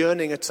just a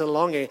yearning, it's a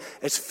longing.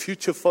 It's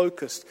future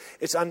focused.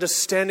 It's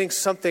understanding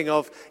something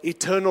of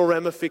eternal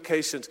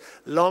ramifications,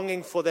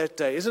 longing for that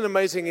day. Isn't it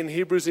amazing in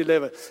Hebrews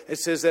 11? It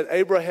says that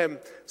Abraham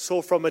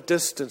saw from a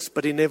distance,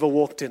 but he never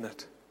walked in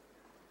it.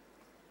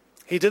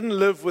 He didn't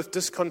live with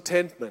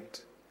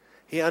discontentment.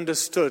 He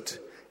understood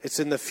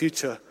it's in the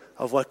future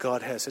of what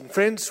God has. And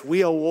friends,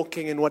 we are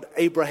walking in what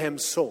Abraham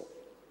saw.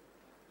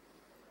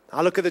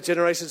 I look at the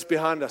generations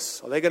behind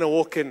us. Are they going to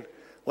walk in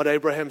what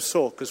Abraham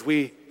saw? Because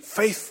we're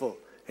faithful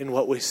in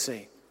what we're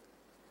seeing.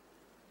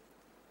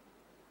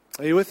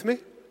 Are you with me?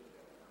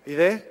 Are you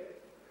there?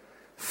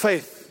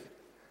 Faith.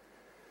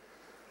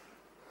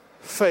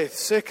 Faith.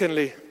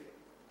 Secondly,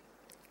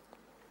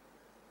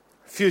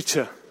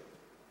 future.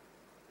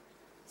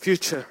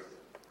 Future.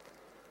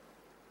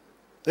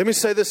 Let me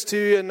say this to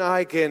you and I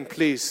again,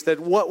 please, that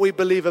what we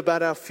believe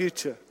about our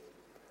future,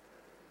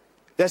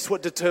 that's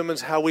what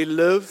determines how we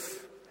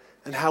live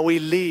and how we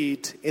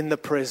lead in the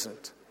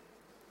present.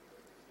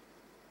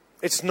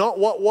 It's not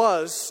what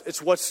was,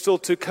 it's what's still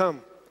to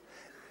come.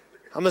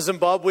 I'm a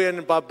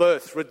Zimbabwean by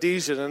birth,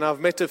 Rhodesian, and I've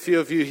met a few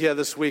of you here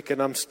this week,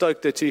 and I'm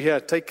stoked that you're here.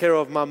 Take care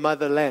of my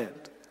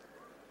motherland.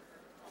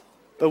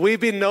 But we've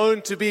been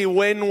known to be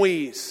when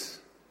we's.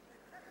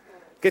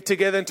 Get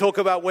together and talk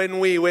about when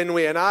we.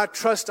 And I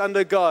trust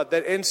under God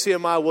that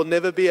NCMI will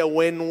never be a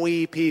when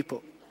we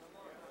people.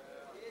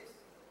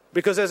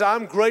 Because as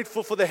I'm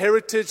grateful for the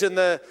heritage and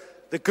the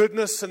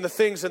goodness and the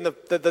things and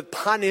the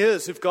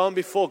pioneers who've gone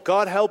before,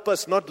 God help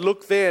us not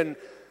look there and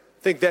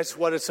think that's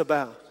what it's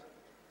about.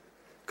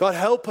 God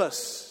help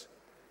us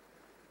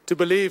to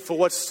believe for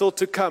what's still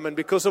to come. And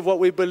because of what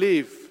we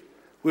believe,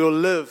 we will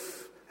live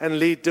and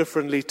lead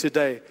differently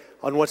today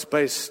on what's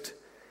based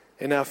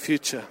in our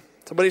future.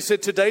 Somebody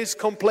said today's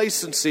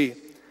complacency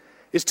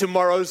is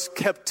tomorrow's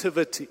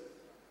captivity.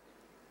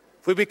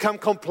 If we become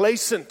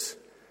complacent,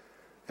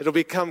 it'll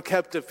become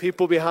captive.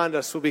 People behind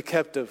us will be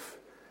captive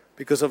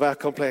because of our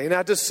complaint. In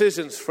our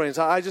decisions, friends,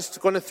 I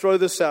just want to throw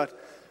this out.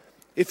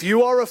 If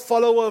you are a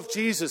follower of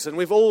Jesus, and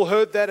we've all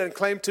heard that and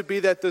claimed to be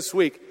that this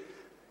week,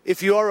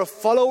 if you are a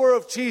follower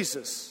of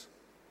Jesus,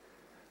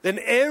 then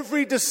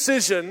every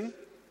decision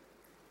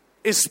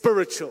is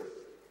spiritual.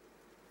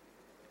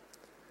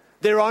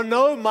 There are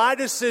no my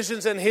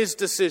decisions and his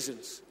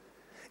decisions.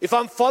 If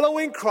I'm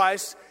following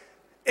Christ,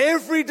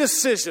 every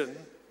decision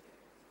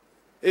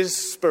is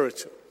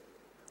spiritual.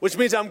 Which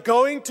means I'm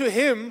going to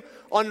him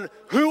on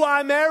who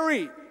I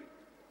marry.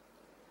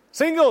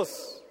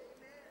 Singles,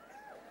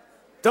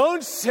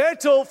 don't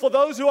settle for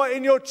those who are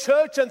in your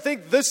church and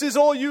think this is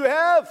all you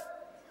have.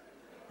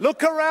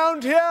 Look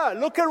around here.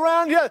 Look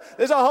around here.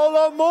 There's a whole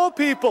lot more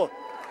people.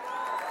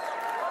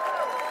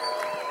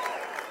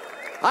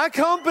 I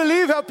can't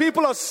believe how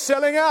people are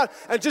selling out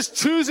and just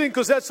choosing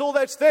because that's all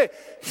that's there.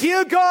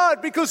 Hear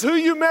God, because who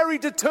you marry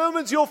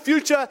determines your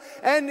future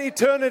and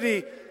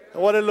eternity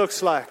and what it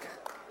looks like.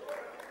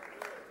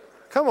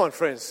 Come on,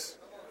 friends.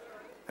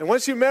 And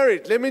once you're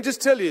married, let me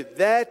just tell you,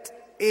 that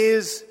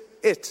is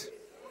it.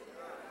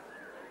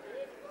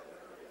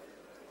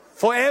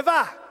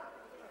 Forever.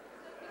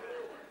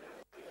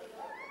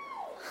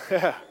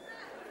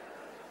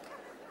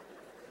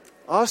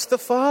 Ask the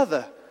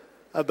Father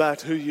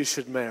about who you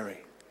should marry.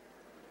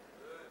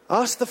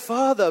 Ask the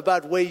Father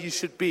about where you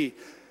should be.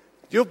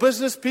 Your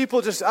business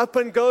people just up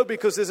and go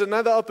because there's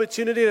another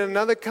opportunity in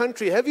another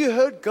country. Have you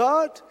heard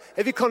God?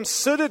 Have you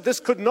considered this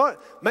could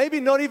maybe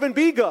not even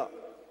be God?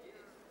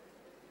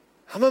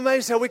 I'm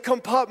amazed how we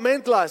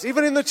compartmentalize,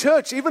 even in the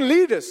church, even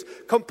leaders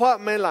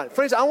compartmentalize.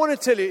 Friends, I want to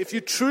tell you, if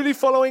you're truly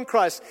following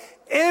Christ,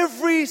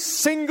 every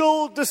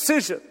single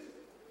decision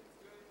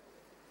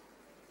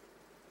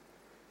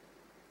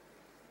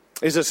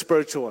is a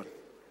spiritual one.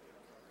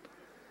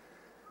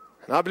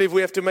 And I believe we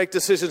have to make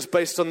decisions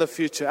based on the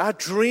future. Our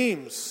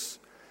dreams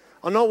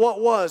are not what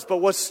was, but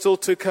what's still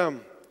to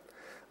come.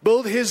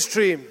 Build his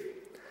dream.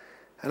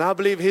 And I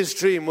believe his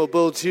dream will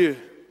build you.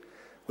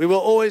 We will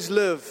always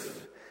live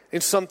in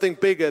something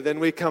bigger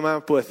than we come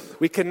up with.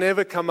 We can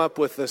never come up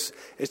with this.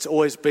 It's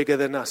always bigger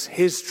than us.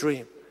 His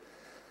dream.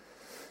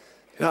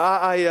 You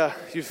know,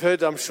 you've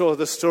heard, I'm sure,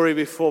 the story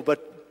before,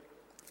 but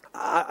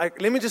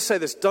let me just say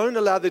this. Don't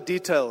allow the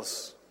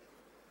details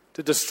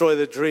to destroy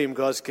the dream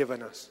God's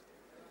given us.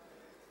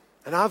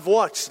 And I've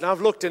watched and I've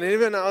looked, and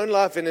even in our own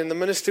life and in the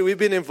ministry we've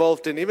been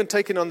involved in, even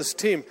taking on this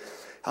team,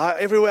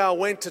 everywhere I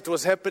went, it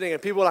was happening. And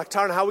people were like,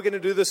 Taran, how are we going to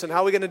do this? And how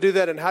are we going to do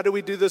that? And how do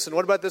we do this? And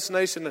what about this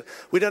nation? And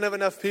we don't have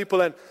enough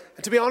people. And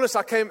to be honest,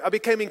 I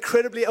became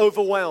incredibly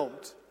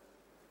overwhelmed.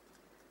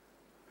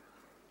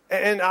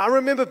 And I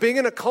remember being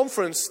in a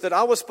conference that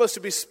I was supposed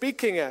to be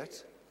speaking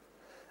at.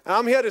 And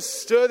I'm here to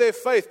stir their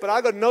faith, but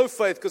I got no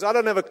faith because I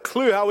don't have a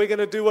clue how we're going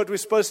to do what we're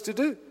supposed to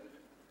do.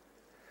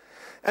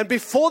 And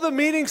before the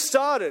meeting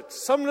started,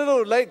 some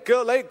little late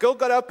girl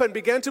got up and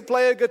began to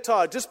play a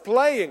guitar, just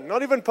playing,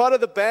 not even part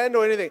of the band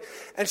or anything.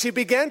 And she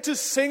began to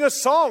sing a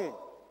song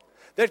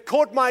that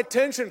caught my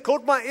attention,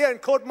 caught my ear, and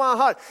caught my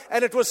heart.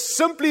 And it was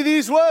simply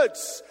these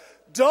words: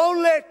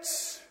 don't let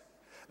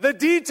the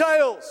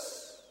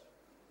details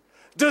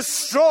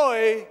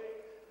destroy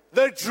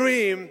the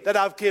dream that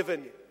I've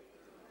given you.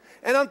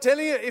 And I'm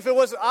telling you,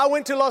 I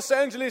went to Los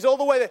Angeles all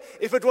the way there.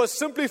 If it was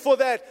simply for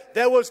that,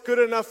 that was good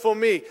enough for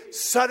me.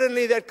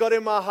 Suddenly that got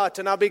in my heart,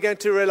 and I began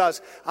to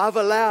realize I've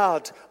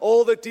allowed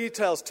all the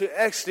details to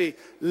actually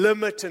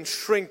limit and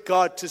shrink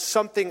God to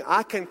something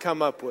I can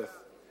come up with.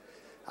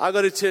 I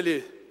got to tell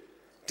you,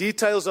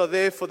 details are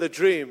there for the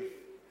dream.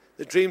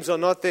 The dreams are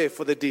not there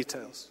for the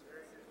details.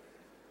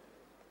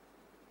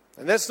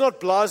 And that's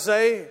not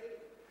blasé, and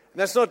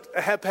that's not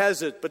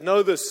haphazard, but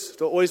know this,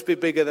 it'll always be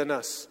bigger than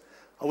us.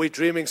 Are we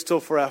dreaming still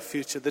for our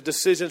future? The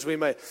decisions we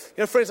made.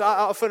 You know, friends, I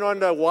often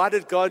wonder, why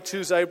did God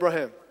choose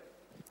Abraham?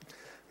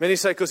 Many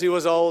say because he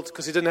was old,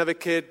 because he didn't have a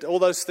kid, all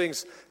those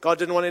things. God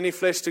didn't want any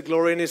flesh to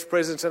glory in his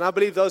presence, and I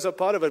believe those are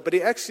part of it. But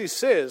he actually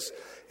says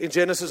in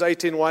Genesis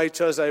 18 why he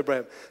chose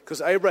Abraham.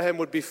 Because Abraham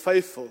would be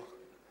faithful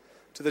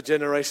to the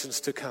generations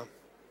to come.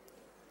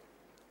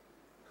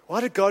 Why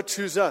did God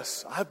choose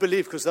us? I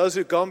believe because those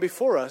who've gone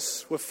before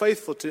us were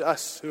faithful to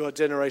us who are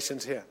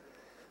generations here.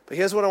 But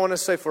here's what I want to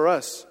say for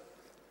us.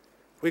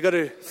 we've got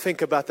to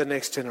think about the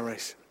next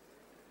generation.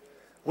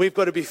 We've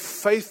got to be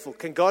faithful.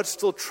 Can God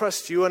still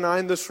trust you and I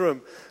in this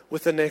room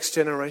with the next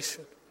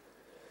generation?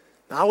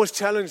 Now, I was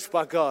challenged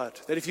by God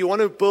that if you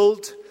want to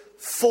build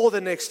for the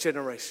next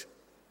generation,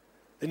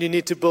 then you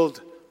need to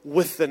build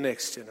with the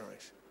next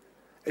generation.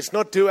 It's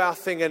not do our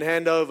thing and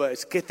hand over.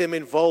 It's get them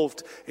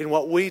involved in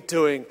what we're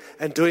doing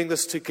and doing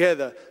this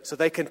together so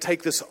they can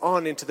take this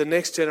on into the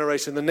next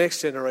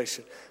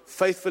generation,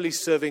 faithfully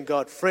serving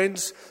God.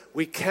 Friends,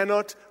 we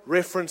cannot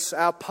reference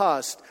our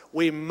past.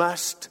 We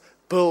must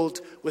build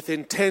with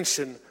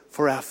intention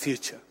for our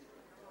future.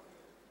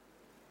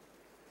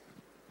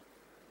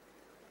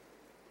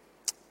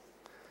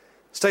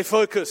 Stay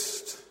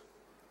focused.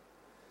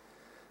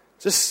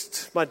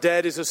 My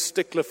dad is a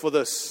stickler for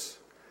this.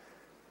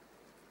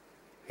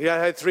 I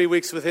had 3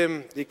 weeks with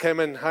him. He came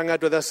and hung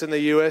out with us in the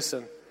US.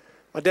 And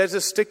my dad's a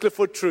stickler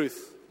for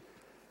truth.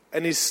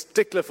 And he's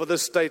stickler for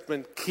this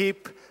statement,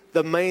 keep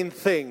the main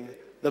thing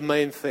the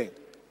main thing.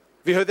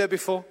 Have you heard that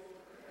before?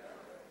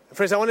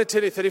 Friends, I want to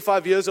tell you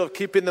 35 years of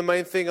keeping the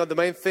main thing, or the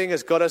main thing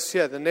has got us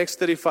here. The next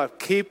 35,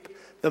 keep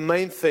the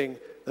main thing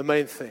the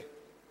main thing.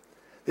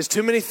 There's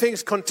too many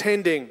things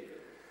contending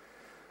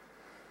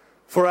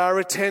for our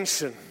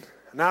attention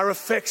and our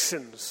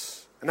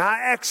affections and our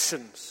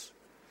actions.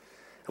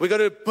 We've got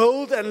to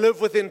build and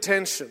live with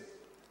intention.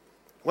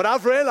 What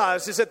I've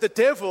realized is that the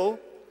devil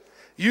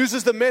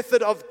uses the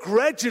method of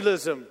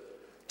gradualism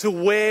to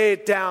wear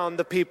down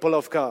the people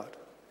of God.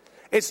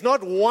 It's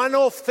not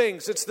one-off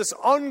things. It's this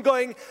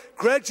ongoing,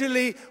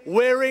 gradually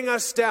wearing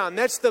us down.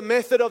 That's the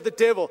method of the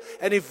devil.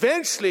 And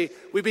eventually,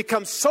 we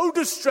become so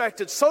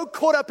distracted, so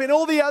caught up in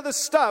all the other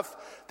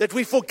stuff that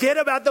we forget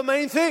about the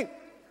main thing.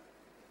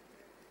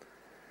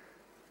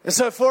 And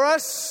so for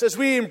us, as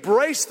we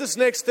embrace this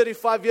next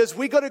 35 years,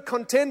 we got to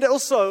contend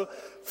also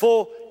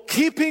for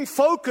keeping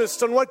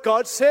focused on what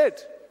God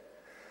said.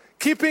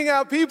 Keeping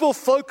our people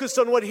focused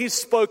on what He's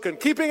spoken.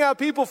 Keeping our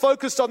people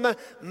focused on the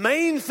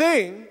main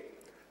thing,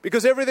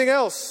 because everything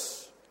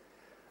else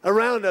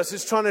around us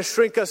is trying to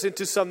shrink us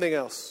into something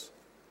else.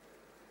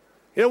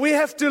 We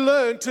have to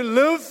learn to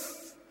live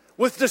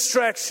with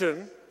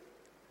distraction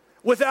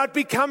without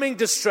becoming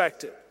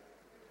distracted.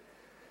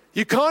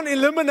 You can't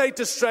eliminate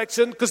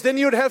distraction because then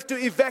you'd have to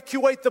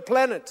evacuate the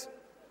planet.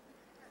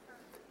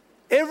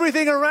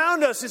 Everything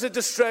around us is a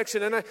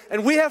distraction.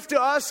 And we have to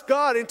ask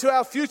God into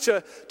our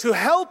future to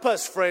help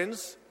us,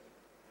 friends,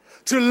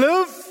 to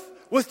live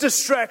with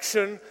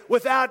distraction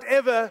without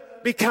ever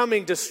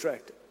becoming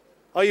distracted.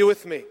 Are you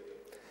with me?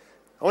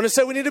 I want to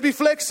say we need to be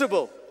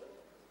flexible.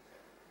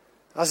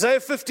 Isaiah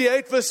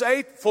 58 verse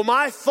 8, for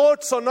my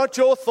thoughts are not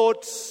your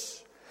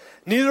thoughts,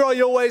 neither are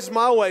your ways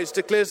my ways,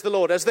 declares the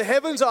Lord. As the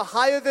heavens are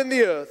higher than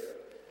the earth,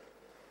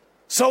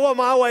 so are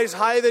my ways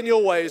higher than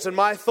your ways, and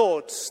my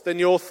thoughts than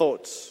your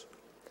thoughts.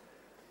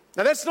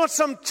 Now that's not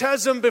some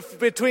chasm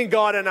between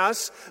God and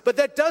us, but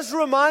that does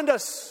remind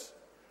us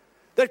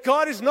that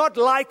God is not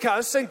like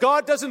us, and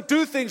God doesn't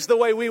do things the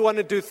way we want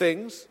to do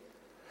things.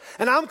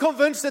 And I'm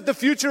convinced that the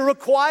future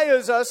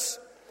requires us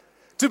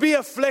to be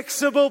a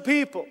flexible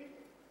people,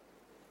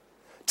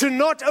 to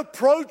not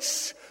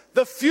approach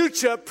the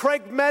future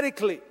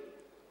pragmatically,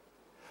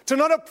 to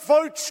not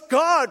approach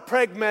God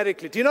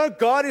pragmatically. Do you know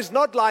God is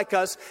not like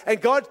us,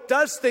 and God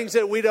does things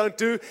that we don't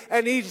do,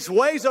 and His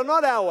ways are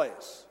not our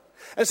ways.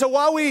 And so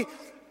while we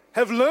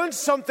have learned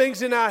some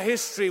things in our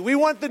history, we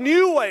want the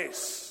new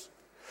ways.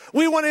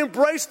 We want to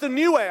embrace the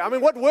new way. I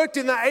mean, what worked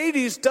in the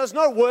 80s does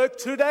not work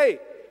today.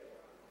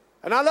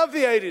 And I love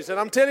the 80s, and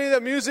I'm telling you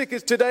that music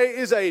today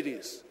is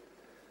 80s.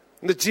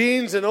 And the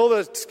jeans and all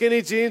the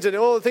skinny jeans and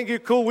all the think you're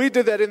cool. We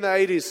did that in the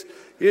 80s.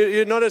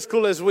 You're not as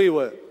cool as we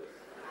were.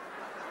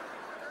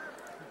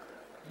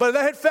 But they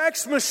had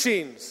fax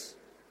machines.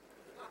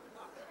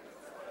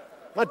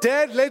 My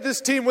dad led this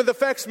team with a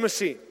fax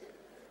machine.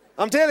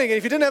 I'm telling you,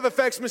 if you didn't have a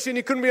fax machine,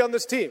 you couldn't be on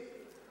this team.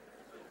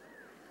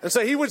 And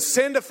so he would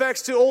send a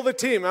fax to all the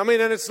team. I mean,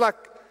 and it's like,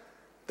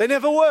 they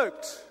never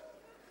worked.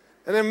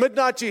 And then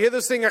midnight you hear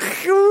this thing,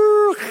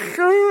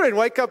 and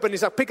wake up and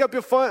he's like, pick up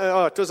your phone.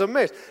 Oh, it was a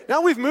mess.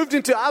 Now we've moved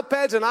into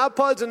iPads and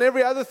iPods and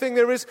every other thing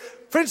there is.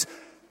 Friends,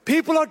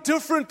 people are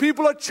different.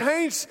 People are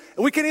changed.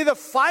 We can either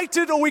fight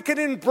it or we can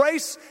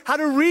embrace how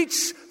to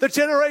reach the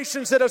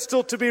generations that are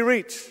still to be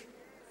reached.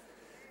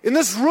 In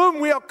this room,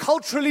 we are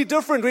culturally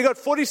different. We got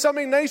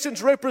 40-something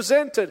nations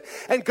represented.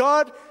 And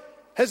God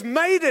has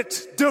made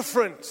it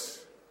different.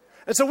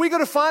 And so we got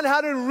to find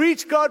how to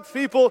reach God's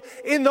people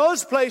in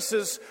those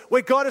places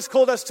where God has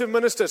called us to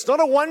minister. It's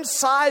not a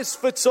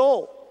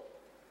one-size-fits-all.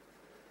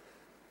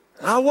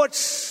 I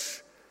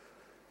watch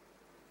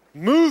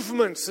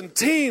movements and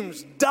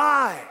teams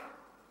die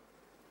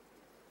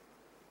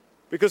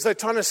because they're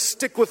trying to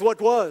stick with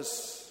what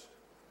was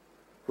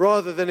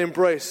rather than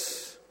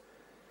embrace.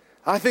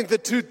 I think the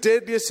two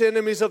deadliest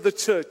enemies of the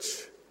church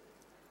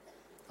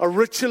are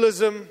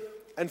ritualism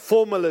and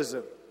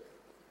formalism.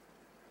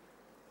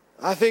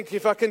 I think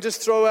if I can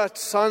just throw out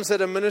signs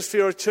that a ministry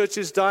or a church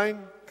is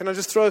dying, can I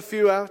just throw a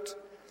few out?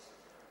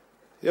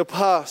 Your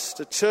past,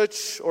 a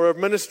church or a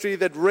ministry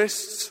that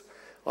rests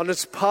on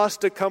its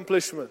past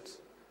accomplishments,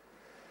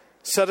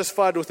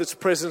 satisfied with its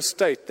present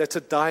state, that's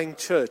a dying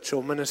church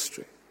or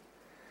ministry.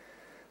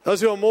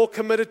 Those who are more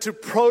committed to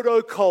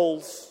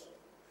protocols,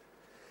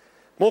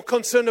 more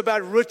concerned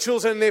about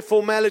rituals and their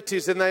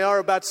formalities than they are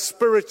about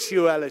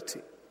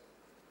spirituality.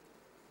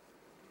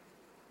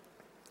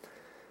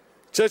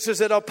 Churches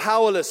that are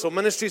powerless or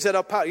ministries that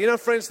are powerless. You know,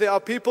 friends, there are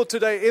people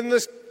today in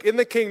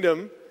the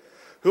kingdom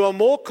who are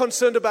more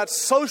concerned about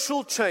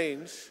social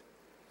change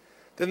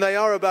than they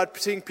are about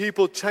seeing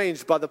people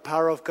changed by the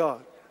power of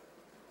God.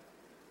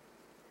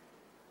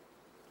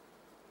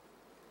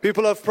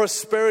 People of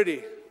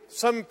prosperity.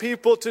 Some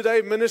people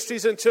today,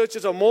 ministries and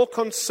churches, are more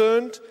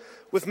concerned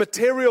with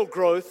material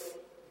growth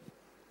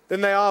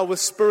than they are with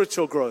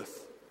spiritual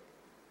growth.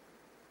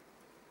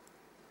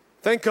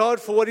 Thank God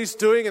for what He's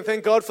doing, and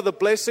thank God for the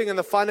blessing and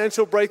the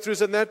financial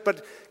breakthroughs and that,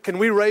 but can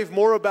we rave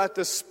more about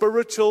the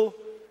spiritual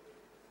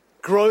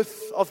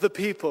growth of the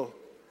people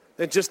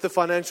than just the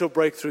financial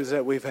breakthroughs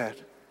that we've had?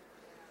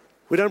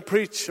 We don't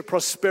preach a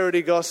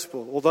prosperity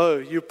gospel. Although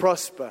you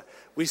prosper,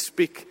 we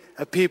speak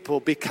a people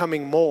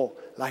becoming more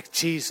like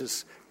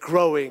Jesus,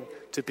 growing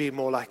to be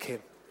more like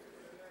Him.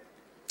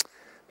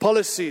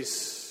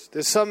 Policies.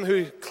 There's some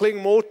who cling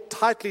more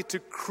tightly to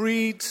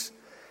creeds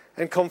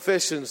and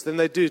confessions than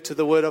they do to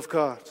the Word of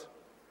God.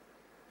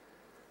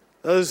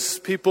 Those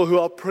people who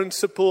are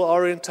principle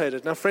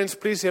orientated. Now friends,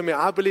 please hear me.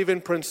 I believe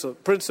in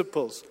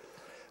principles.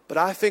 But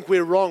I think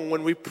we're wrong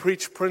when we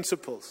preach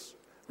principles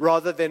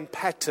rather than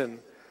pattern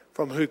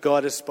from who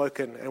God has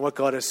spoken and what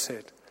God has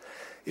said.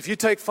 If you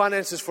take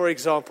finances, for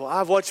example,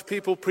 I've watched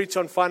people preach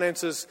on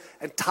finances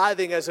and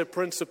tithing as a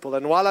principle.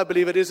 And while I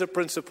believe it is a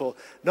principle,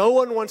 no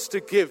one wants to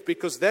give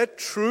because that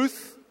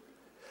truth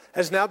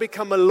has now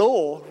become a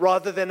law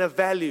rather than a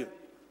value.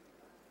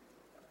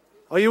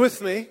 Are you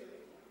with me?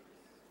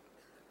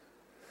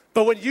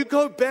 But when you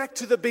go back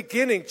to the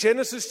beginning,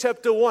 Genesis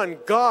chapter 1,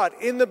 God,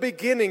 in the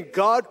beginning,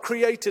 God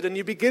created, and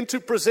you begin to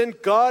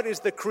present God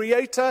is the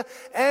creator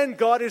and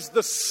God is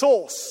the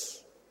source.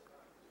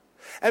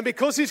 And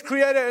because He's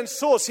creator and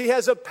source, He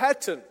has a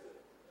pattern.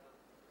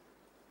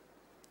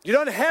 You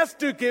don't have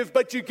to give,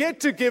 but you get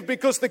to give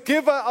because the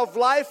giver of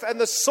life and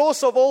the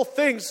source of all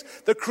things,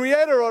 the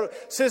creator,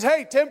 says,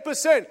 hey,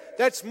 10%,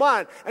 that's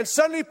mine. And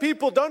suddenly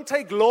people don't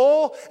take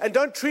law and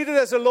don't treat it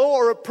as a law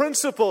or a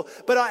principle,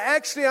 but are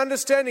actually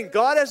understanding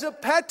God has a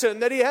pattern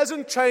that He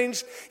hasn't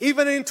changed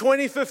even in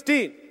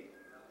 2015.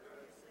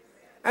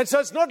 And so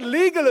it's not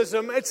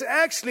legalism, it's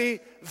actually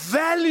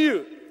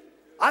value.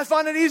 I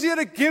find it easier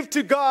to give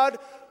to God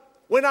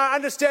when I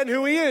understand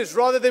who He is,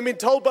 rather than being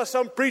told by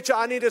some preacher,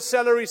 I need a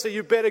salary, so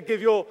you better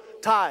give your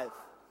tithe.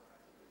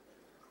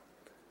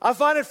 I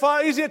find it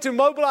far easier to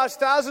mobilize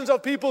thousands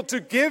of people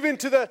to give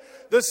into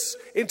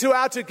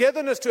our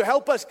togetherness to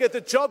help us get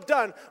the job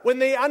done when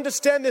they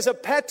understand there's a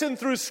pattern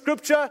through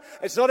Scripture.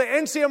 It's not an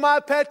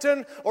NCMI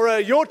pattern or a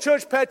your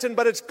church pattern,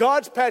 but it's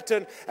God's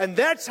pattern, and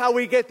that's how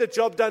we get the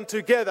job done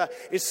together.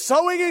 Is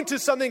sowing into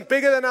something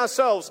bigger than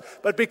ourselves,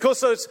 but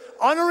because it's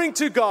honoring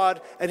to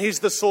God, and He's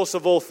the source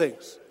of all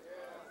things.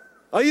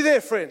 Are you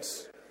there,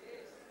 friends?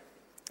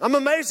 I'm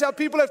amazed how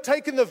people have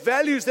taken the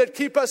values that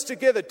keep us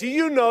together. Do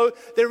you know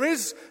there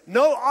is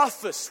no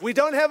office? We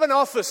don't have an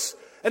office,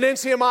 an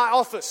NCMI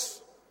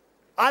office.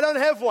 I don't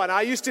have one.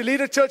 I used to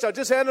lead a church. I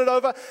just handed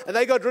over and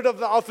they got rid of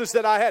the office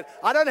that I had.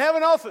 I don't have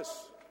an office.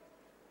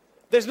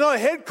 There's no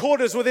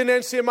headquarters within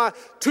NCMI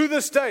to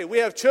this day. We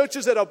have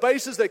churches that are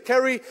bases that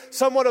carry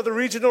somewhat of the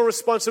regional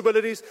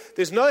responsibilities.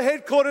 There's no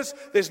headquarters.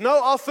 There's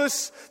no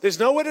office. There's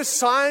nowhere to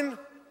sign.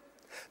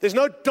 There's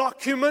no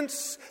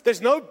documents. There's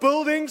no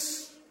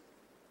buildings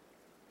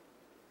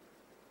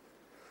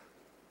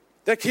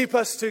that keep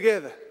us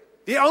together.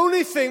 The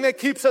only thing that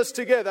keeps us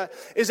together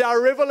is our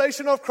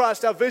revelation of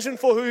Christ, our vision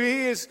for who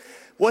He is,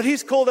 what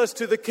He's called us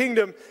to the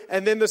kingdom,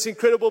 and then this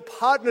incredible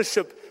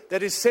partnership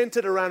that is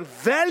centered around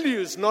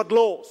values, not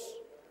laws.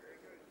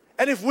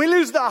 And if we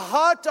lose the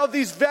heart of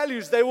these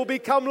values, they will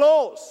become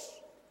laws.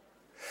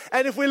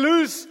 And if we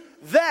lose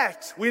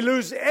that, we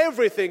lose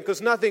everything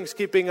because nothing's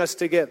keeping us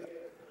together.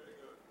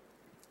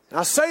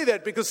 I say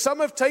that because some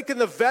have taken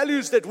the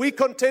values that we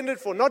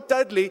contended for, not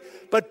Dudley,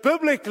 but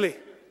biblically.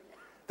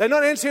 They're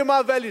not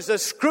NCMI values, they're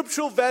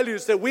scriptural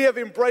values that we have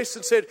embraced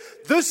and said,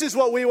 this is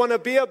what we want to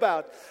be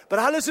about. But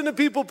I listen to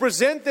people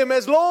present them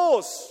as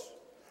laws.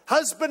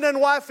 Husband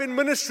and wife in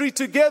ministry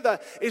together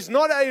is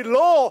not a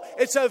law,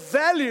 it's a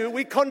value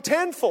we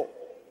contend for.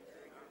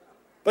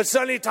 But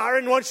suddenly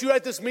Tyron wants you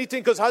at this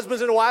meeting because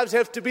husbands and wives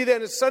have to be there,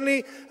 and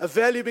suddenly a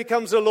value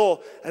becomes a law,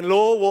 and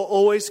law will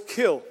always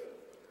kill.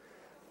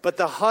 But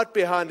the heart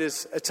behind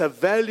it's a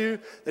value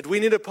that we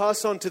need to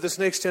pass on to this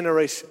next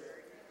generation.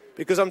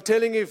 Because I'm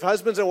telling you, if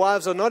husbands and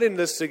wives are not in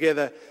this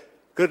together,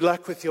 good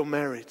luck with your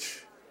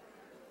marriage.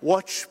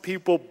 Watch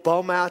people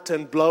bomb out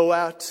and blow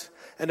out,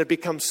 and it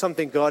becomes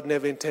something God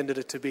never intended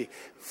it to be.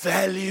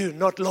 Value,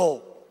 not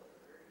law.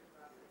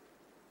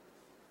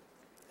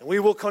 And we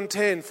will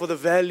contend for the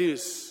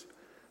values,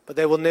 but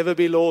they will never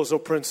be laws or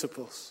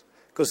principles,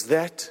 because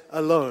that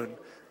alone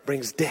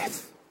brings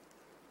death.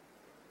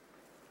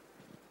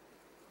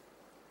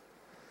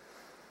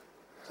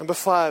 Number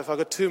 5, I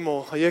got 2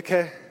 more. Are you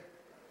okay?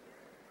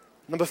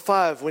 Number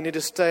 5, we need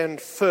to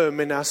stand firm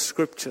in our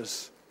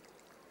scriptures.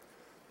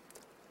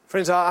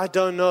 Friends, I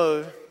don't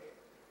know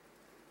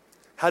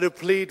how to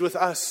plead with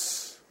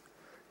us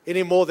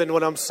any more than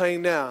what I'm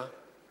saying now.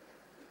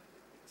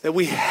 That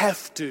we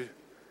have to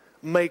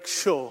make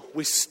sure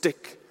we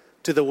stick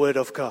to the Word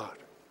of God.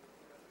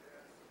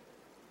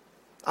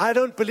 I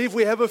don't believe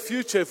we have a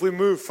future if we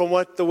move from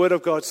what the Word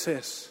of God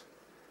says.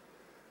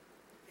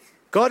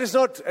 God is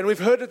not, and we've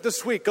heard it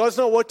this week, God's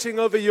not watching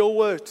over your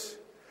word,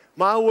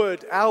 my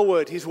word, our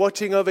word. He's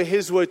watching over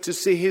His word to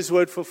see His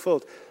word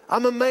fulfilled.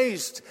 I'm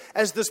amazed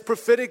as this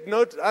prophetic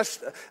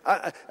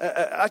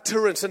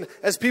utterance and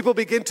as people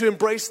begin to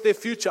embrace their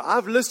future.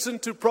 I've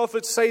listened to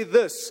prophets say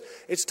this: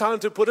 it's time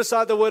to put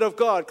aside the Word of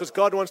God because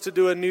God wants to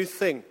do a new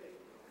thing.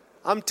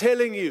 I'm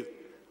telling you,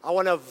 I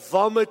want to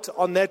vomit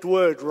on that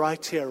word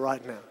right here,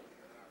 right now.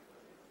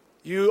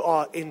 You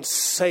are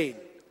insane.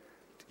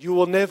 You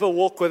will never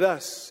walk with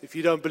us if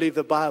you don't believe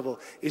the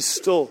Bible is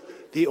still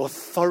the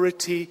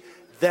authority.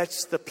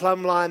 That's the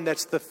plumb line.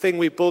 That's the thing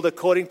we build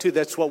according to.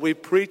 That's what we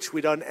preach.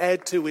 We don't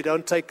add to. We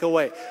don't take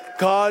away.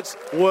 God's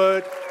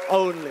word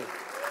only.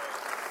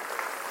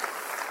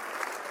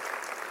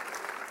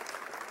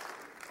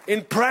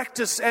 In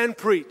practice and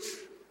preach.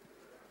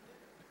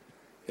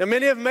 And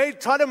many have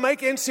tried to make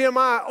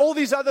NCMI all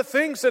these other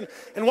things, and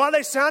while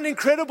they sound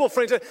incredible,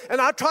 friends,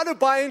 and I try to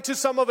buy into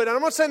some of it, and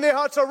I'm not saying their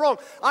hearts are wrong.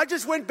 I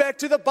just went back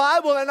to the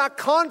Bible, and I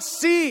can't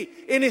see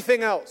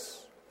anything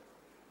else.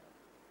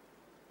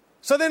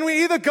 So then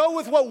we either go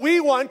with what we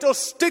want or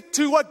stick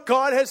to what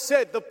God has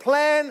said, the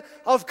plan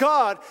of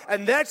God,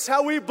 and that's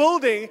how we're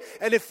building.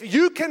 And if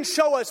you can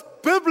show us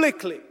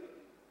biblically,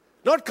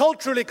 not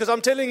culturally, because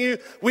I'm telling you,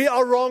 we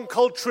are wrong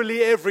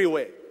culturally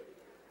everywhere.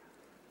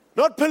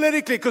 Not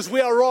politically, because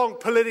we are wrong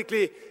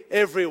politically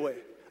everywhere.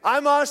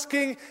 I'm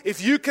asking if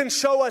you can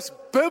show us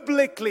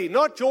biblically,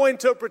 not your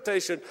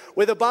interpretation,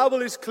 where the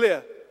Bible is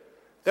clear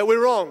that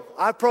we're wrong.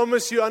 I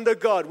promise you, under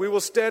God, we will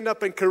stand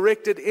up and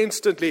correct it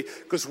instantly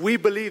because we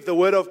believe the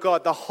Word of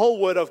God, the whole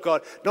Word of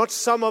God, not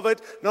some of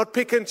it, not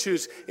pick and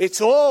choose.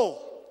 It's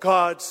all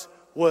God's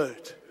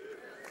Word.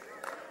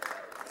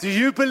 Do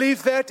you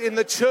believe that in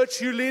the church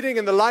you're leading,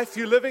 in the life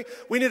you're living?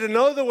 We need to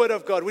know the Word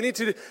of God. We need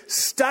to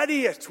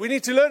study it. We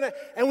need to learn it.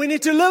 And we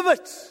need to live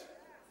it.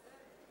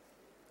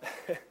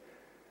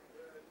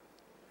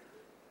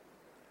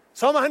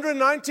 Psalm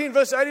 119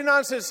 verse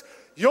 89 says,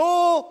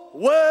 your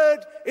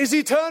word is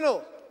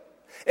eternal.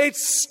 It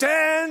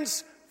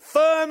stands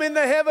firm in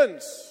the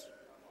heavens.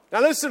 Now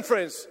listen,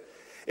 friends.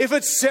 If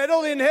it's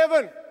settled in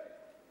heaven,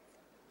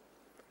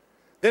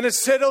 then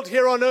it's settled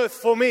here on earth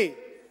for me.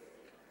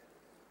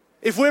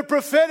 If we're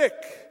prophetic,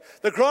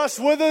 the grass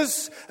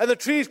withers and the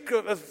trees,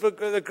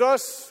 the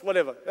grass,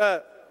 whatever.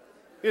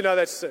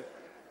 That's it.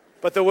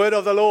 But the word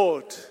of the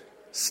Lord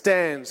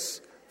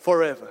stands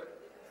forever.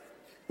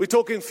 We're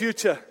talking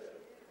future.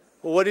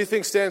 Well, what do you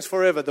think stands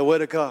forever? The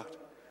Word of God.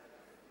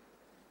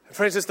 And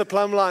friends, it's the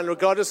plumb line.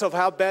 Regardless of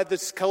how bad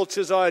the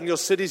cultures are and your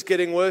city's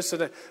getting worse,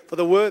 and for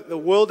the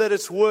world at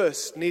its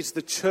worst needs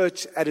the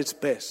church at its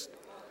best.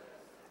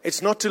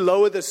 It's not to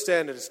lower the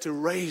standard, it's to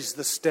raise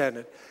the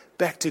standard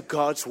back to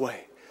God's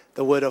way,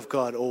 the Word of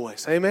God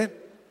always. Amen?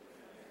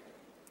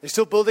 Are we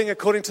still building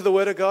according to the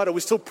Word of God? Are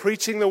we still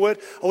preaching the Word?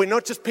 Are we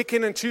not just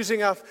picking and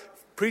choosing our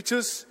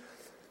preachers?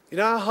 You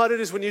know how hard it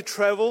is when you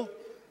travel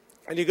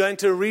and you go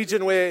into a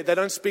region where they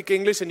don't speak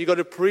English and you got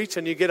to preach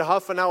and you get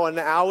half an hour, an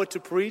hour to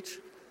preach?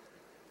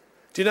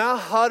 Do you know how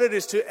hard it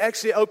is to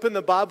actually open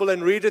the Bible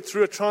and read it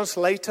through a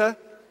translator?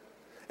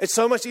 It's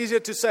so much easier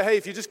to say, hey,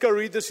 if you just go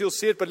read this, you'll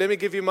see it, but let me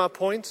give you my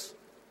points.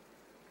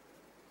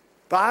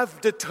 But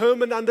I've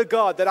determined under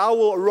God that I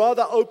will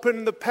rather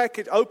open the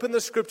package, open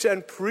the scripture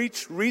and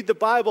preach, read the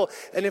Bible.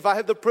 And if I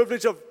have the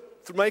privilege of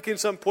making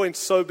some points,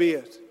 so be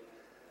it.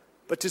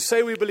 But to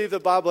say we believe the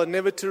Bible and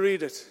never to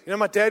read it. You know,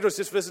 my dad was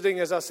just visiting,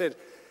 as I said.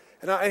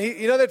 And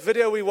you know that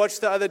video we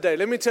watched the other day?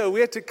 Let me tell you, we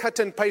had to cut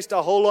and paste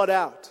a whole lot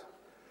out.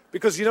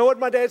 Because you know what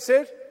my dad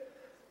said?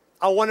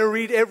 I want to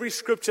read every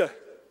scripture.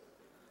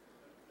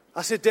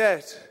 I said,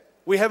 Dad,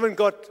 we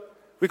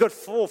got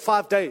 4 or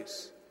 5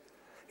 days.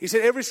 He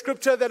said, every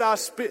scripture that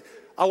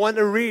I want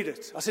to read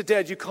it. I said,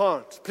 Dad, you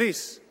can't.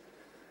 Please.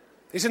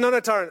 He said, no,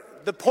 Tyrone.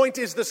 The point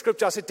is the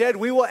scripture. I said, Dad,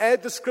 we will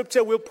add the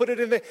scripture. We'll put it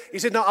in there. He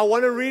said, no, I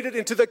want to read it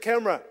into the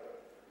camera.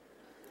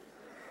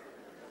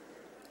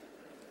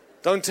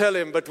 Don't tell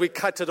him, but we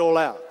cut it all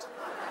out.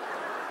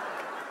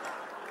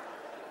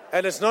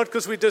 And it's not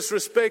because we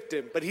disrespect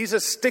him, but he's a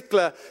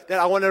stickler that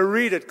I want to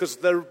read it because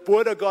the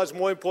Word of God is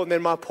more important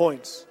than my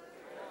points.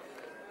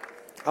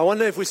 I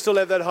wonder if we still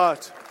have that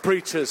heart,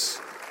 preachers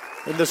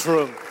in this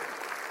room.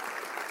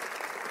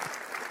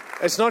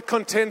 It's not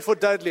content for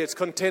Dudley, it's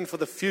content for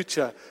the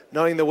future,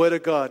 knowing the Word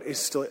of God is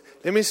still.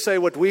 Let me say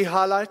what we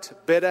highlight,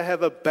 better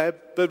have a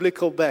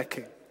biblical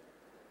backing.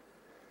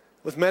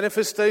 With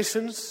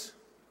manifestations,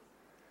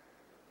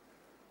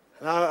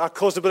 and I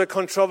caused a bit of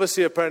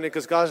controversy apparently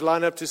because guys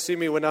line up to see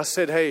me when I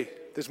said, hey,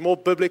 there's more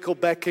biblical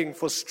backing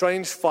for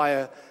strange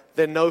fire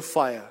than no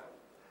fire.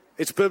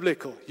 It's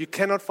biblical. You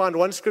cannot find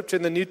one scripture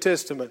in the New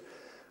Testament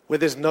where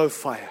there's no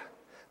fire.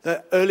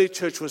 The early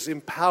church was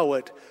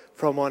empowered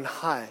from on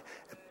high,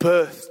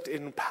 birthed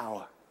in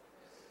power.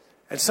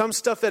 And some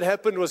stuff that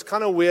happened was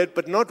kind of weird,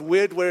 but not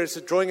weird where it's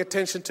drawing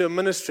attention to a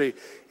ministry.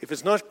 If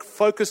it's not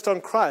focused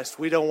on Christ,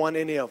 we don't want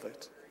any of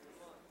it.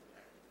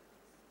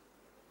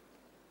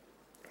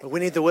 But we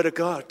need the Word of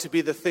God to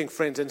be the thing,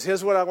 friends. And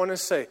here's what I want to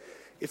say.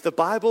 If the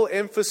Bible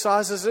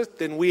emphasizes it,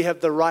 then we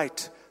have the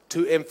right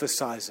to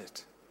emphasize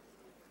it.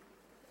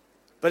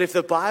 But if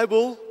the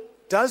Bible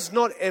does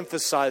not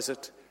emphasize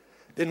it,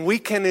 then we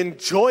can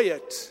enjoy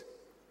it,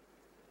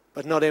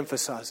 but not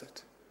emphasize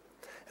it.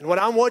 And what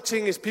I'm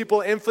watching is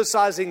people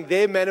emphasizing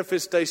their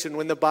manifestation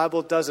when the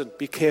Bible doesn't.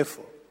 Be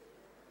careful.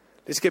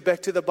 Let's get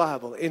back to the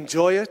Bible.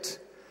 Enjoy it,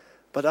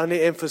 but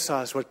only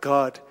emphasize what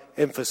God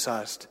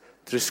emphasized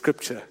through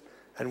Scripture.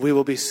 And we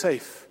will be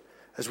safe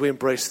as we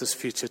embrace this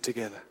future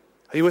together.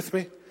 Are you with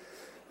me?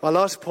 My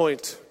last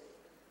point.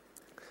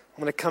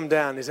 I'm going to come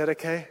down. Is that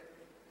okay?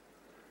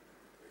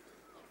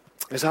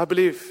 Is I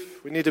believe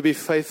we need to be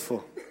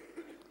faithful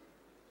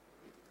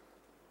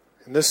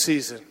in this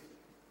season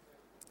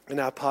in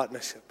our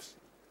partnerships.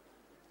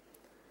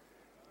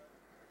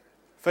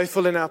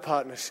 Faithful in our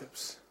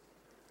partnerships.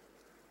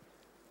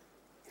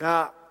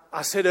 Now,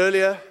 I said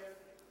earlier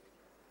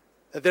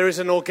that there is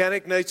an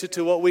organic nature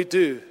to what we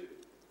do.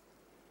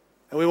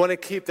 And we want to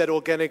keep that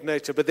organic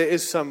nature, but there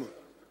is some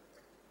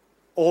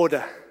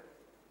order.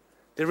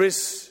 There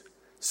is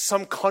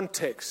some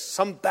context,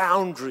 some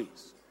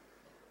boundaries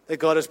that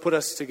God has put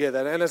us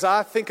together. And as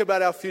I think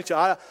about our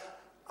future,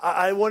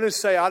 I want to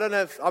say,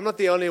 I'm not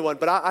the only one,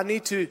 but I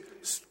need to,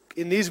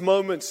 in these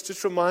moments,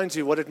 just remind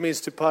you what it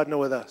means to partner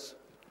with us.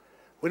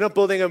 We're not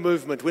building a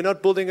movement. We're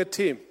not building a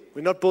team.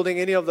 We're not building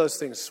any of those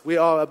things. We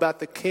are about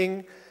the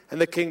King and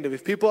the kingdom.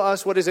 If people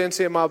ask what is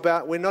NCMI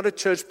about, we're not a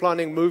church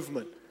planting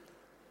movement.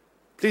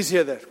 Please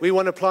hear that. We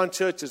want to plant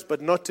churches, but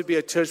not to be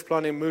a church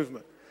planting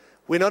movement.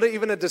 We're not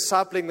even a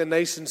discipling the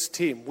nations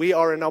team. We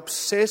are an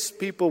obsessed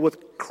people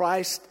with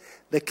Christ,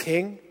 the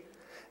King,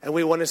 and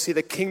we want to see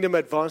the kingdom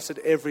advance at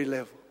every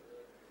level.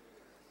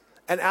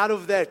 And out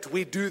of that,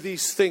 we do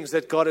these things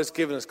that God has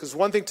given us. Because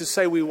one thing to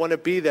say we want to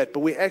be that, but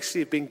we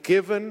actually have been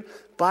given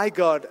by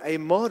God a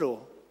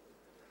model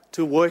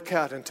to work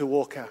out and to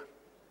walk out.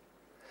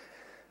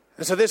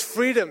 And so there's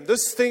freedom.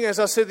 This thing, as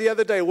I said the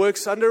other day,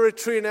 works under a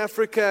tree in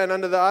Africa and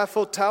under the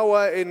Eiffel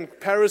Tower in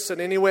Paris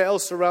and anywhere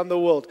else around the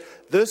world.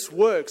 This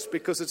works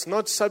because it's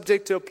not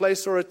subject to a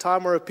place or a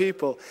time or a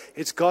people.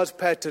 It's God's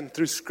pattern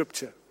through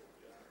Scripture.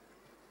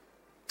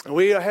 And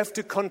we have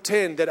to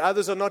contend that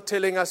others are not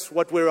telling us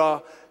what we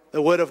are.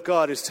 The Word of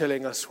God is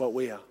telling us what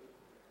we are.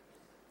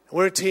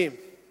 We're a team.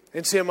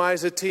 NCMI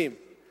is a team,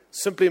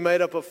 simply made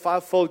up of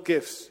fivefold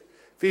gifts.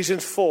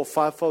 Ephesians 4,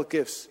 fivefold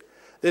gifts.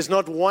 There's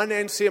not one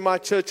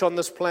NCMI church on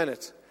this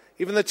planet.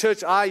 Even the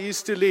church I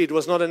used to lead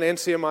was not an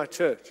NCMI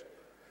church.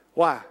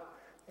 Why?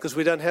 Because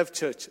we don't have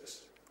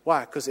churches.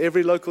 Why? Because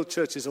every local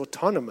church is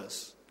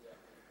autonomous.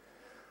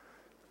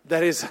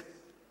 That is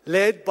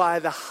led by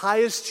the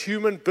highest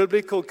human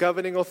biblical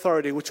governing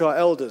authority, which are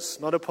elders,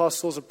 not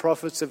apostles or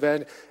prophets,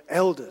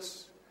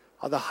 elders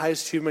are the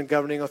highest human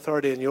governing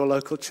authority in your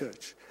local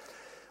church.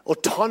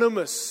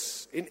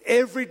 Autonomous in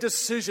every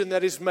decision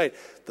that is made.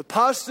 The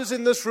pastors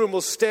in this room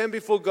will stand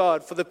before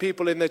God for the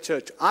people in their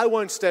church. I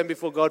won't stand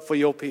before God for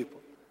your people.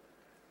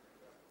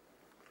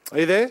 Are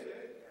you there?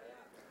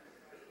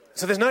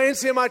 So there's no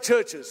NCMI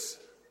churches.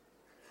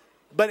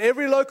 But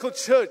every local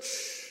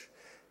church,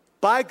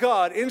 by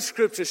God, in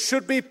Scripture,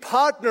 should be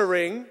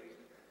partnering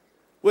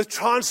with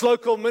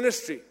translocal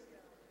ministry.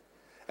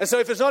 And so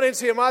if it's not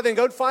NCMI, then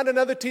go and find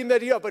another team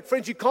that you are. But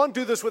friends, you can't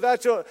do this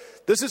without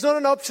this is not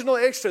an optional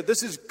extra.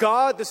 This is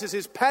God, this is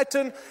His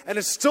pattern, and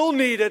it's still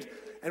needed.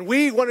 And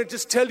we want to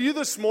just tell you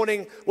this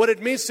morning what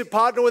it means to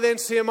partner with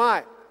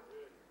NCMI.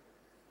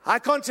 I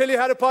can't tell you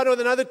how to partner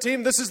with another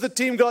team. This is the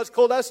team God's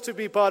called us to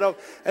be part of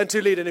and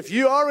to lead. And if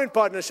you are in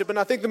partnership, and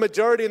I think the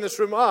majority in this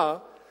room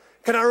are,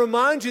 can I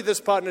remind you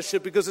this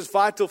partnership because it's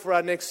vital for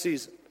our next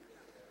season.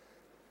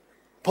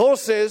 Paul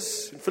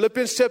says in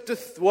Philippians chapter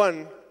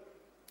 1,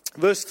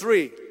 verse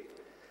 3,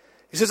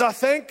 he says, I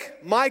thank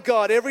my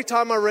God every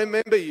time I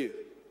remember you.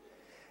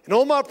 In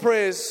all my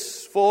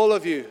prayers for all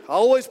of you, I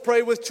always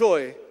pray with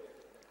joy.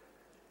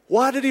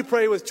 Why did he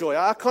pray with joy?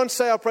 I can't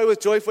say I pray with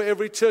joy for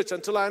every church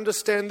until I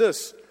understand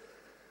this.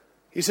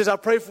 He says, I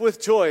pray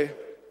with joy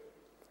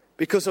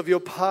because of your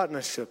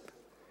partnership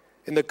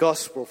in the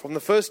gospel from the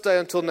first day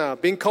until now,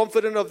 being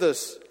confident of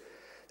this,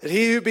 that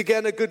he who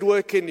began a good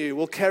work in you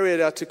will carry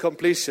it out to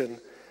completion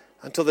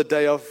until the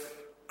day of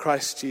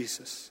Christ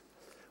Jesus.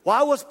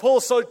 Why was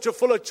Paul so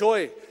full of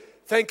joy,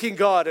 thanking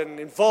God and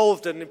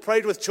involved and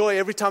prayed with joy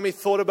every time he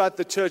thought about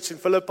the church in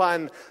Philippi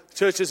and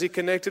churches he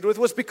connected with?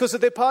 It was because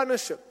of their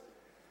partnership.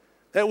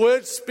 That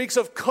word speaks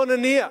of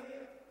koinonia,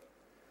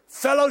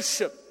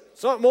 fellowship.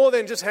 It's not more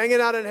than just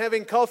hanging out and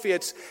having coffee.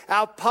 It's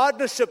our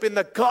partnership in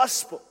the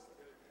gospel.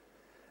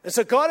 And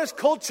so God has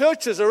called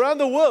churches around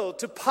the world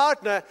to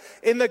partner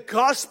in the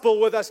gospel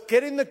with us,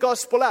 getting the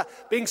gospel out,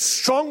 being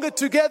stronger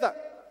together.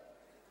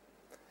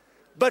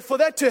 But for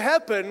that to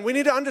happen, we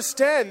need to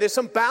understand there's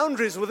some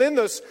boundaries within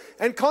this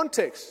and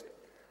context.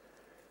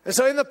 And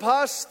so in the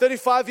past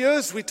 35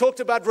 years, we talked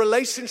about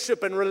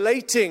relationship and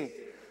relating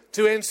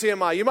to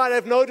NCMI. You might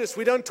have noticed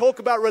we don't talk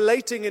about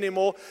relating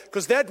anymore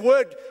because that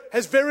word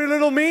has very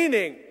little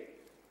meaning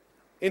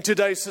in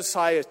today's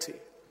society.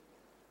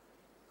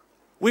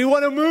 We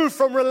want to move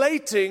from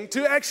relating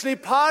to actually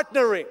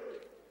partnering.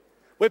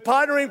 Where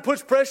partnering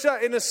puts pressure,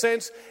 in a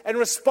sense, and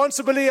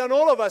responsibility on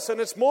all of us, and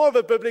it's more of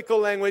a biblical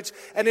language.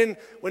 And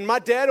when my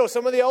dad or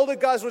some of the older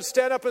guys would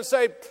stand up and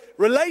say,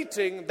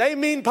 relating, they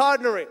mean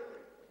partnering.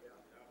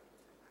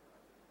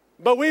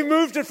 But we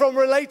moved it from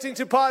relating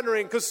to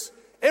partnering because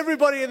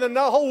everybody in the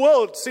whole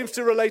world seems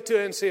to relate to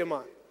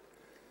NCMI.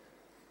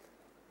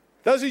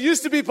 Those who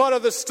used to be part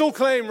of this still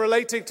claim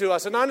relating to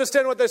us. And I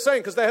understand what they're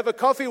saying because they have a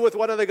coffee with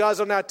one of the guys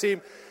on our team.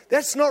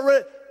 That's not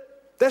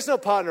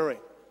partnering.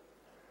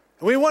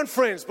 We want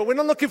friends, but we're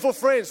not looking for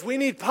friends. We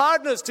need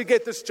partners to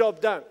get this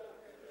job done.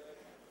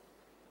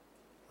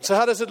 So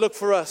how does it look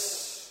for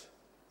us?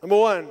 Number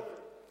one,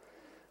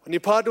 when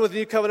you partner with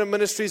New Covenant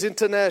Ministries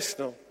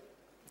International,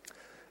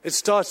 it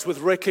starts with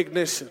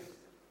recognition.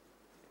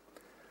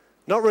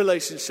 Not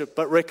relationship,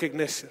 but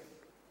recognition.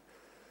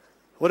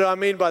 What do I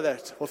mean by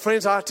that? Well,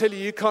 friends, I tell you,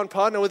 you can't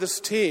partner with this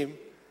team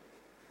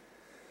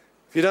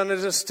if you don't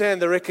understand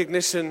the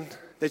recognition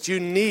that you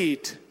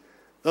need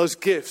those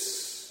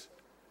gifts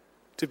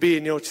to be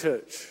in your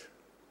church.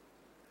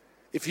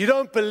 If you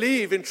don't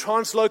believe in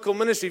translocal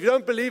ministry, if you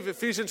don't believe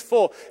Ephesians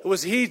 4, it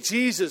was He,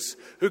 Jesus,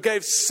 who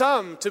gave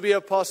some to be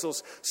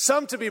apostles,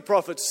 some to be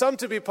prophets, some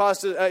to be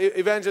pastors,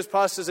 evangelists,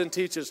 pastors, and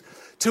teachers,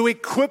 to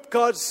equip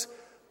God's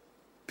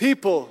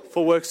people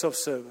for works of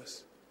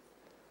service.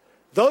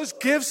 Those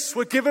gifts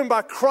were given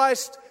by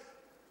Christ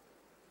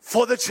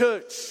for the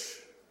church.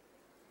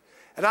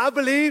 And I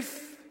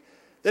believe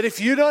that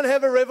if you don't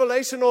have a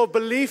revelation or a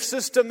belief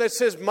system that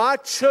says my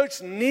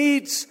church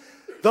needs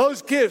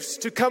those gifts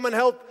to come and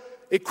help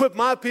equip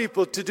my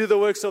people to do the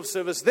works of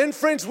service, then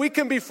friends, we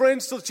can be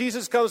friends till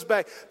Jesus comes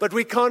back, but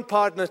we can't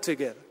partner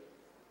together.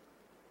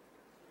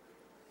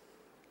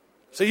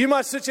 So you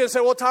might sit here and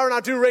say, well, Tyron, I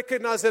do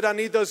recognize that I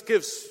need those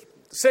gifts.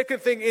 The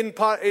second thing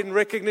in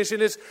recognition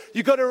is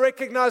you've got to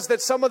recognize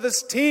that some of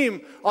this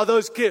team are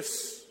those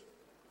gifts.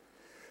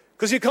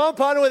 Because you can't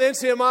partner with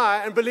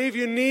NCMI and believe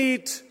you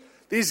need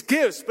these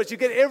gifts, but you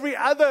get every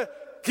other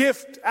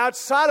gift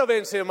outside of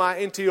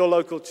NCMI into your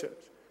local church.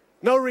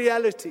 No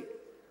reality.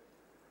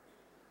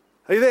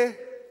 Are you there?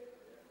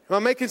 Am I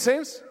making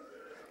sense?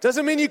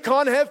 Doesn't mean you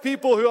can't have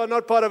people who are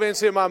not part of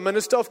NCMI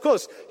minister. Of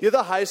course, you're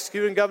the highest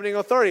and governing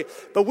authority.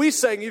 But we're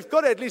saying you've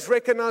got to at least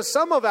recognize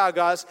some of our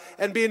guys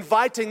and be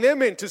inviting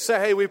them in to say,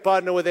 hey, we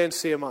partner with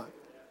NCMI.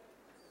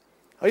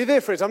 Are you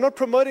there, friends? I'm not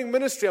promoting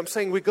ministry. I'm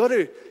saying we've got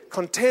to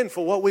contend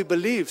for what we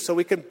believe so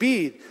we can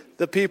be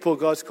the people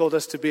God's called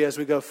us to be as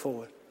we go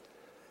forward.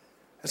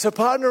 And so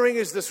partnering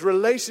is this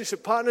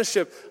relationship,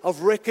 partnership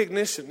of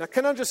recognition. Now,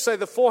 can I just say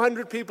the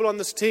 400 people on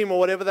this team or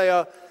whatever they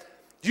are,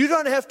 you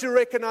don't have to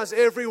recognize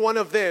every one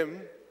of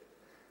them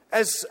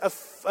as a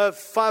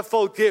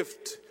fivefold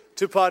gift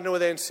to partner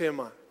with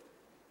NCMI.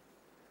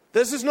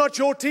 This is not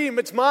your team,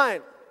 it's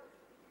mine.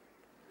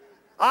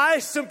 I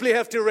simply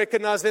have to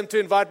recognize them to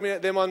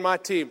invite them on my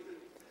team.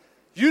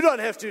 You don't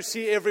have to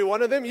see every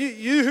one of them.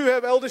 You who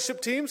have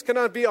eldership teams, can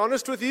I be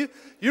honest with you?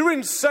 You're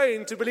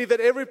insane to believe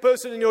that every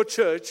person in your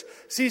church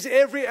sees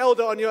every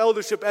elder on your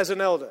eldership as an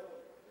elder.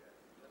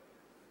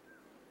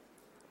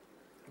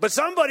 But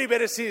somebody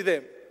better see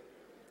them.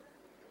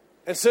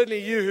 And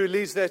certainly you who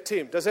leads that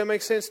team. Does that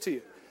make sense to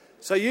you?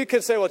 So you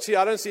can say, well, gee,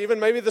 I don't see. Even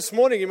maybe this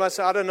morning you might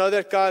say, I don't know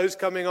that guy who's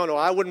coming on, or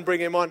I wouldn't bring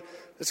him on.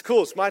 It's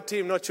cool. It's my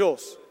team, not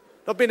yours.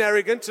 Not being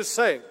arrogant, just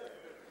saying.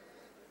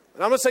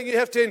 And I'm not saying you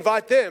have to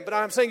invite them, but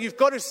I'm saying you've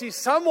got to see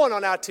someone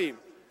on our team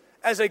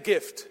as a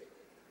gift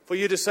for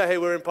you to say, hey,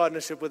 we're in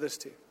partnership with this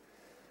team.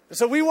 And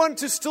so we want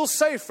to still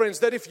say, friends,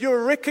 that if you're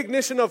a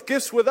recognition of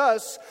gifts with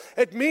us,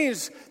 it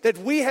means that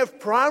we have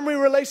primary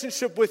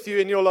relationship with you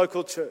in your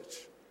local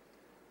church.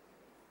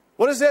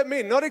 What does that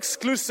mean? Not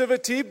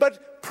exclusivity,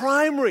 but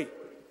primary.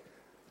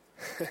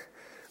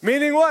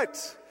 Meaning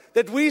what?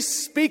 That we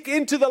speak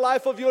into the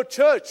life of your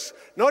church,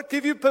 not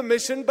give you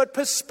permission, but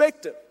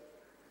perspective.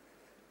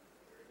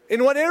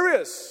 In what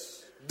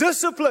areas?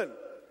 Discipline.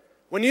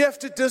 When you have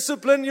to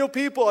discipline your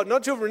people, or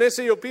not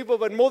necessarily your people,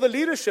 but more the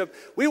leadership,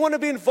 we want to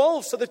be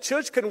involved so the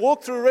church can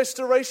walk through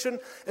restoration,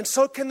 and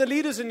so can the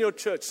leaders in your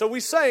church. So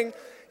we're saying,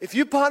 if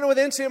you partner with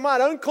NCMI,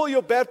 don't call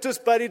your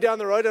Baptist buddy down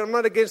the road, and I'm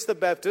not against the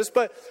Baptist,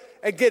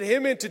 and get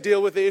him in to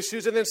deal with the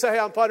issues, and then say, hey,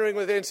 I'm partnering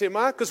with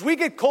NCMI, because we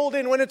get called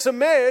in when it's a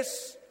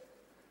mess,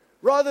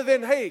 rather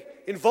than, hey,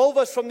 involve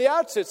us from the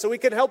outset so we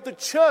can help the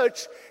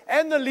church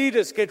and the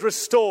leaders get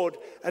restored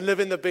and live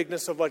in the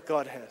bigness of what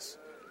God has.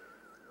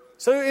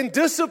 So in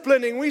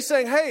disciplining, we're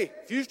saying, hey,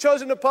 if you've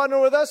chosen to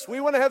partner with us, we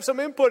want to have some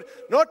input,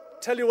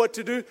 not tell you what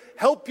to do,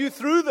 help you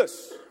through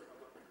this.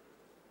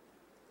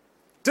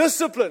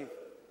 Discipline.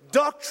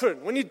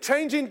 doctrine. When you're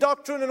changing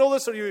doctrine and all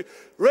this, or you're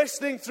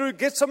wrestling through,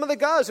 get some of the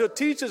guys who are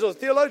teachers or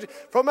theologians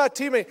from our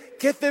team and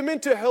get them in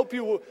to help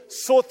you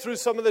sort through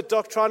some of the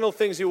doctrinal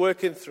things you're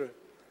working through.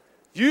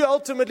 You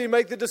ultimately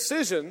make the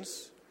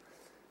decisions,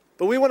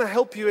 but we want to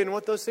help you in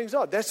what those things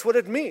are. That's what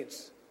it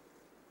means.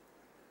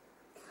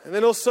 And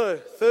then also,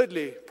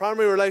 thirdly,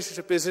 primary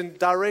relationship is in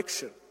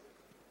direction.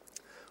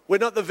 We're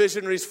not the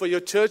visionaries for your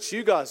church,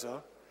 you guys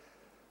are.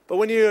 But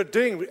when you're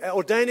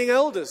ordaining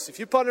elders, if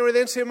you partner with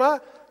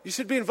NCMI, you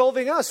should be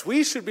involving us.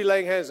 We should be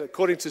laying hands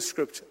according to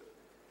Scripture.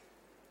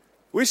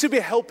 We should be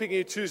helping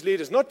you choose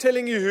leaders, not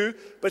telling you who,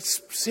 but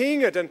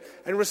seeing it and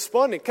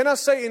responding. Can I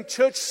say in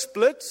church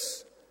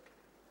splits,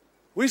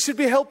 we should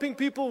be helping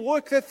people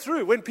work that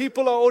through. When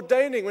people are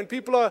ordaining, when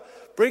people are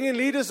bringing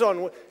leaders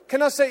on,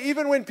 can I say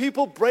even when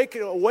people break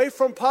away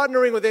from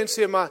partnering with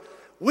NCMI,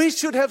 we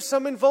should have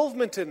some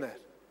involvement in that.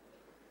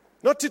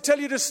 Not to tell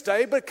you to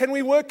stay, but can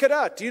we work it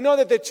out? Do you know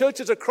that there are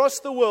churches across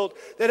the world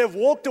that have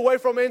walked away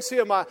from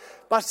NCMI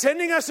by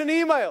sending us an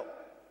email?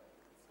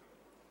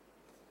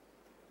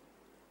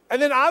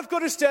 And then I've got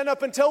to stand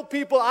up and tell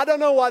people, I don't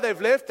know why they've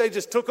left, they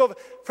just took off.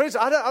 Friends,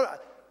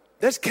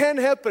 this can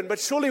happen, but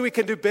surely we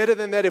can do better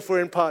than that if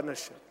we're in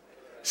partnership.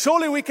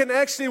 Surely we can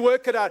actually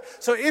work it out.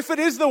 So if it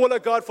is the will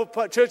of God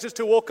for churches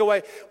to walk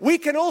away, we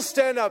can all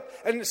stand up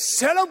and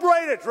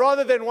celebrate it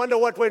rather than wonder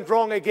what went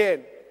wrong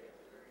again.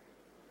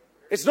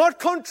 It's not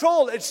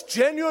control, it's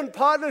genuine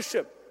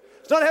partnership.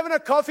 It's not having a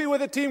coffee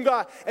with a team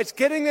guy. It's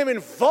getting them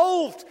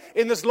involved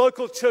in this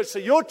local church so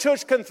your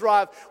church can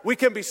thrive. We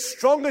can be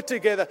stronger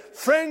together.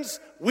 Friends,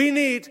 we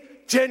need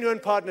genuine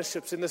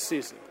partnerships in this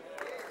season.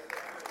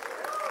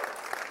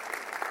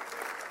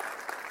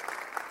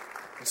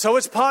 So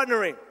it's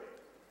partnering.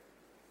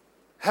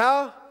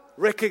 How?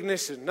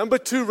 Recognition. Number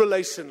 2,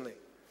 relationally.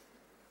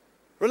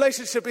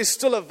 Relationship is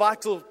still a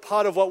vital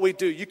part of what we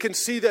do. You can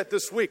see that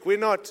this week. We're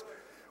not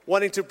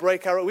wanting to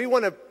break our... We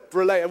want to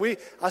relate.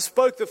 I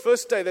spoke the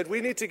first day that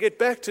we need to get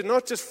back to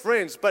not just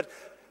friends, but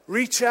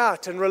reach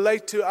out and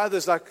relate to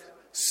others like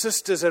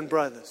sisters and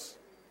brothers.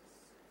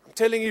 I'm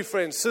telling you,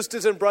 friends,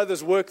 sisters and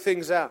brothers work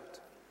things out.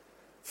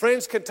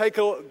 Friends can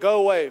go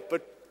away,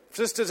 but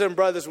sisters and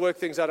brothers work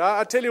things out.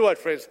 I tell you what,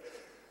 friends,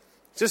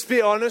 just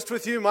be honest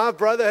with you. My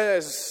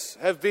brother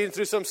have been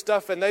through some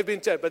stuff and they've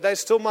been but they're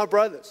still my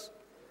brothers.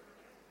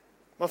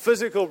 My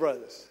physical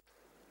brothers.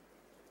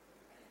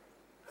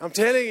 I'm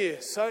telling you,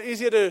 it's so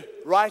easier to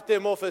write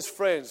them off as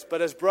friends,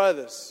 but as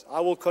brothers, I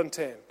will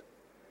contend.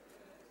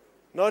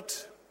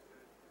 Not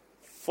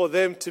for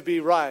them to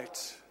be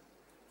right,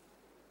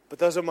 but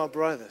those are my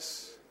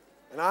brothers.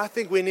 And I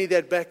think we need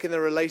that back in the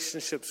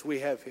relationships we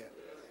have here.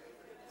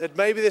 That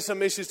maybe there's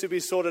some issues to be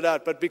sorted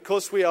out, but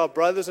because we are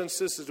brothers and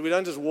sisters, we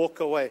don't just walk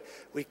away.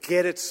 We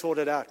get it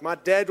sorted out. My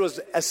dad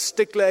was a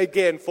stickler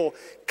again for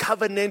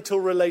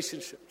covenantal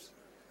relationships.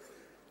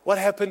 What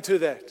happened to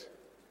that?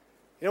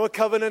 You know what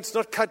covenant's?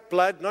 Not cut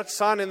blood, not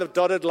signing the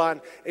dotted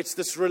line. It's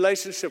this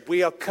relationship.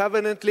 We are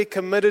covenantally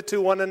committed to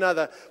one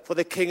another for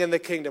the King and the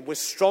kingdom. We're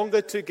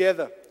stronger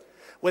together.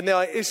 When there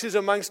are issues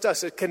amongst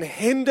us, it can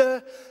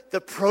hinder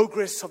the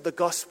progress of the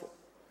gospel.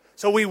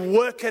 So we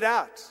work it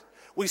out.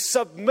 We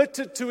submit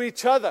it to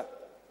each other.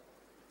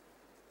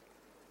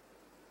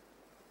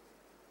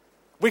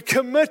 We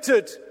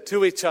committed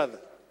to each other.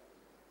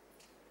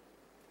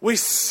 We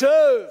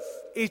serve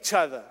each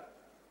other.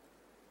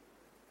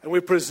 And we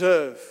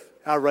preserve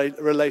our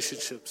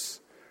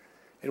relationships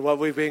in what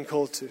we've been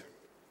called to.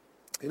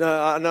 You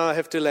know, I know I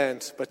have to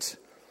land, but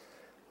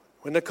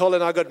when Nicole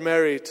and I got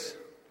married,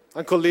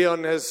 Uncle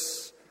Leon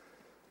has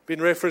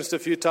been referenced a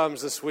few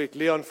times this week.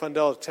 Leon van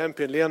Dal,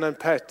 champion. Leon and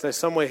Pat, they're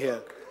somewhere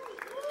here.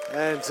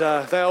 And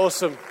they're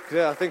awesome.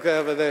 Yeah, I think they're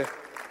over there.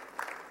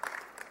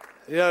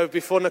 You know,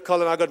 before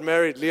Nicole and I got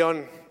married,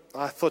 Leon,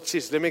 I thought,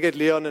 geez, let me get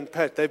Leon and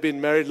Pat. They've been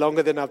married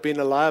longer than I've been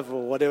alive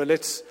or whatever.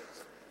 Let's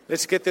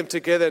get them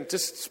together and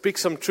just speak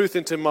some truth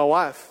into my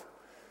wife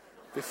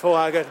before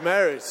I got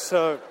married.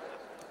 So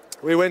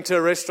we went to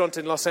a restaurant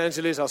in Los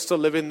Angeles. I was still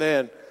living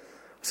there. And I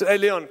said, hey,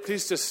 Leon,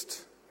 please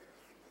just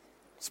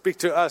speak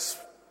to us.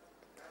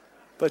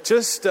 But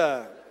just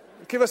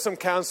give us some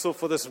counsel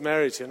for this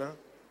marriage, you know.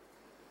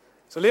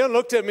 So Leon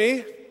looked at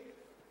me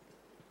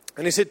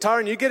and he said,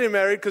 Tyron, you getting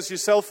married because you're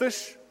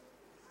selfish?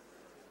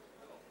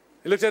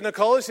 He looked at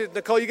Nicole and said,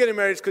 Nicole, you getting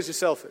married because you're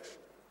selfish.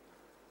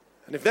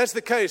 And if that's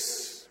the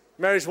case,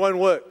 marriage won't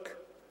work.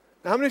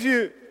 Now, how many of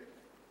you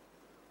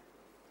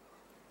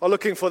are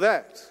looking for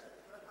that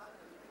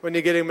when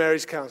you're getting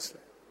marriage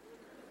counseling?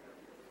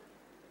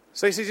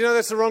 So he said, you know,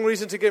 that's the wrong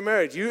reason to get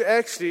married. You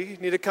actually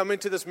need to come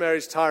into this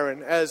marriage,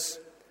 Tyron, as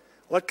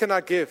what can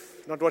I give,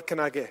 not what can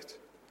I get.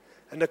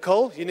 And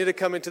Nicole, you need to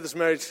come into this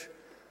marriage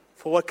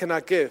for what can I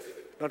give,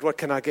 not what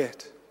can I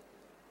get.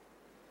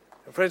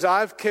 And friends,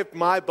 I've kept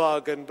my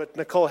bargain, but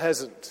Nicole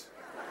hasn't.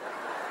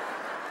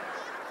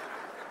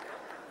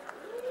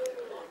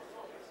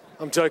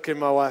 I'm joking,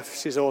 my wife,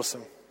 she's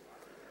awesome.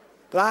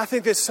 But I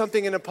think there's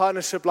something in a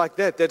partnership like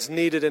that that's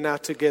needed in our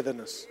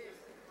togetherness.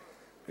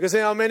 Because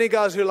there are many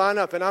guys who line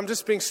up, and I'm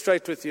just being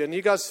straight with you, and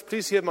you guys,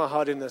 please hear my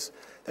heart in this,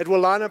 that will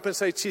line up and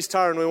say, geez,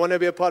 Tyron, we want to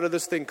be a part of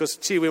this thing, because,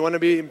 we want to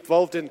be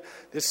involved in,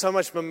 there's so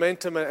much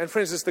momentum, and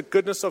friends, it's the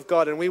goodness of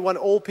God, and we want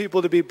all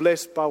people to be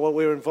blessed by what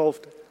we're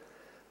involved in.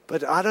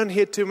 But I don't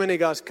hear too many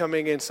guys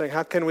coming in saying,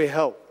 how can we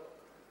help?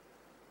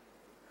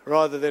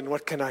 Rather than,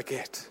 what can I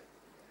get?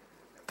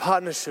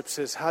 Partnership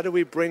says, how do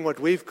we bring what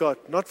we've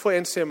got, not for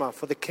NCMI,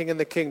 for the King and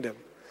the Kingdom?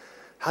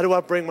 How do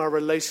I bring my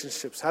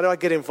relationships? How do I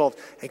get involved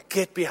and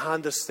get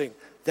behind this thing?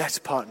 That's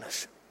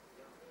partnership.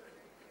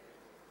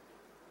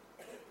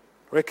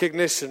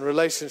 Recognition,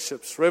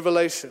 relationships,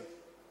 revelation.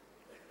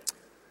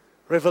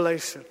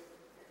 Revelation.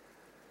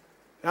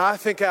 Now, I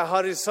think our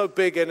heart is so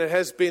big, and it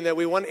has been, that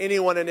we want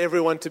anyone and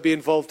everyone to be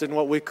involved in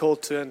what we're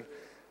called to. And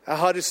our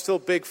heart is still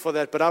big for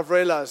that. But I've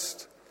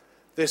realized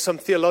there's some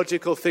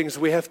theological things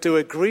we have to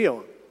agree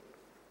on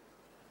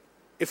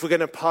if we're going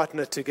to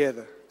partner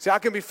together. See, I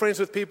can be friends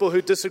with people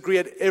who disagree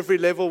at every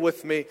level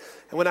with me.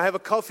 And when I have a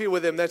coffee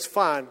with them, that's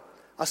fine.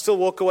 I still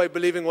walk away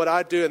believing what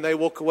I do, and they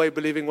walk away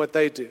believing what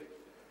they do.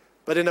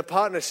 But in a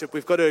partnership,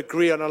 we've got to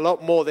agree on a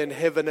lot more than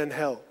heaven and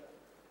hell.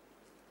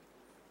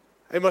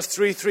 Amos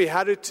 3:3,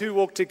 how do two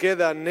walk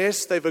together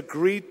unless they've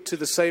agreed to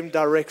the same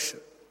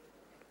direction?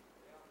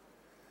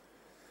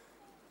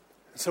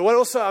 So what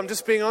also, I'm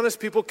just being honest,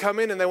 people come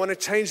in and they want to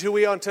change who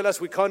we are and tell us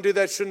we can't do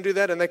that, shouldn't do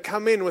that, and they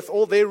come in with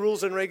all their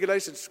rules and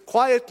regulations.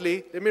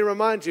 Quietly, let me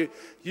remind you,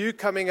 you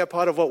coming a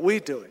part of what we're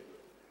doing.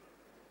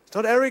 It's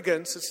not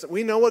arrogance, it's that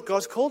we know what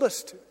God's called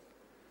us to.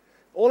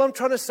 All I'm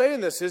trying to say in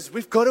this is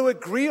we've got to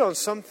agree on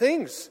some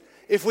things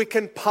if we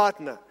can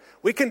partner.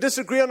 We can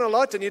disagree on a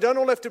lot, and you don't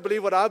all have to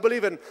believe what I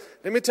believe. And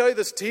let me tell you,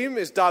 this team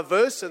is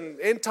diverse, and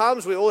in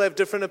times we all have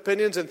different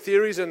opinions and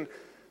theories, and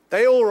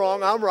they're all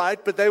wrong, I'm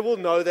right, but they will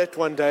know that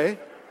one day.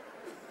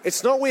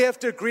 It's not we have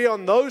to agree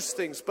on those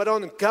things, but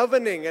on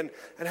governing and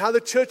how the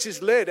church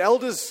is led.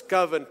 Elders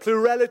govern,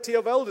 plurality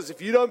of elders.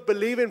 If you don't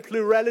believe in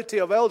plurality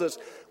of elders,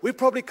 we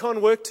probably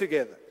can't work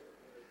together.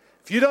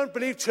 If you don't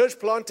believe church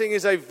planting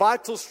is a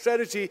vital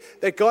strategy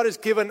that God has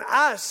given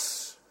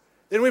us,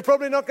 then we're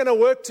probably not going to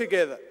work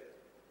together.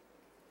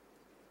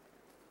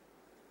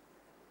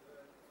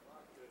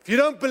 If you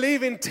don't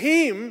believe in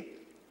team,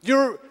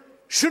 you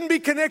shouldn't be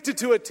connected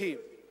to a team.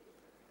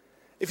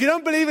 If you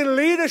don't believe in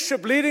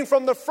leadership, leading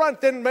from the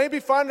front, then maybe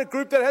find a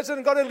group that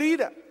hasn't got a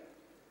leader.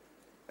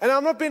 And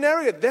I'm not being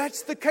arrogant.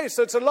 That's the case.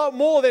 So it's a lot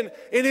more than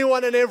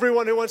anyone and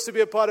everyone who wants to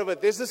be a part of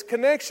it. There's this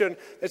connection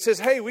that says,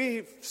 hey,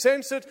 we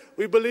sense it,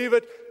 we believe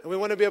it, and we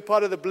want to be a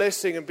part of the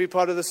blessing and be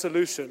part of the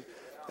solution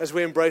as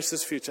we embrace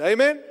this future.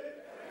 Amen?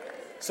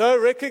 So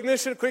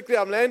recognition quickly.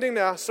 I'm landing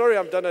now. Sorry,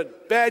 I've done a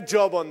bad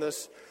job on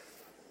this.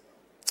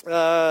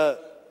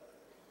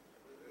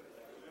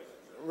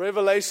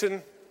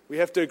 Revelation, we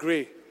have to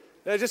agree.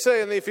 Now, just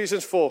say in the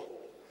Ephesians 4,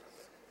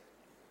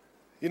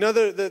 you know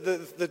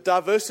the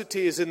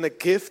diversity is in the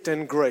gift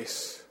and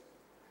grace.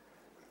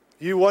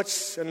 You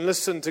watch and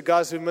listen to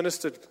guys who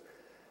ministered.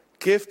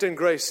 Gift and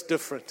grace,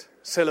 different,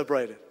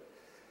 celebrated.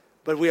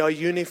 But we are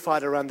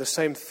unified around the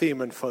same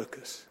theme and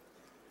focus.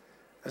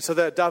 And so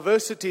the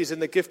diversity is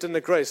in the gift and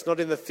the grace, not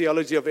in the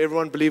theology of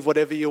everyone believe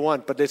whatever you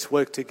want, but let's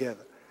work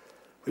together.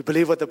 We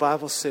believe what the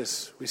Bible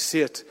says. We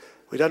see it.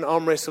 We don't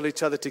arm wrestle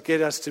each other to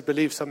get us to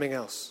believe something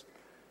else.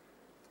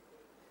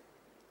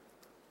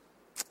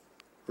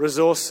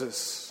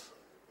 Resources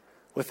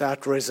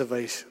without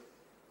reservation.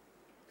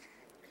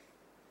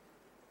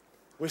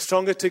 We're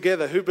stronger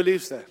together. Who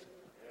believes that?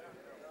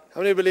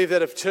 How many believe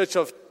that a church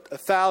of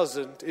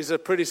 1,000 is a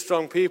pretty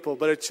strong people,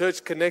 but a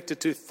church connected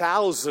to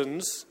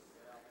thousands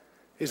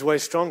is way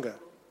stronger?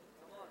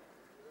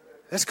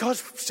 That's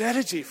God's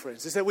strategy,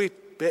 friends, is that we're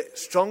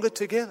stronger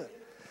together.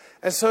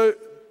 And so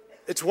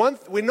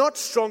we're not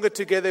stronger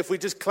together if we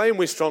just claim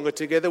we're stronger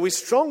together. We're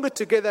stronger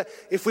together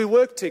if we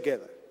work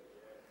together.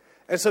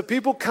 And so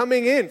people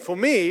coming in, for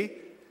me,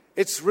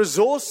 it's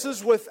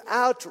resources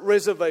without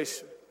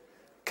reservation.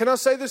 Can I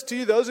say this to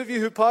you? Those of you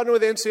who partner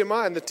with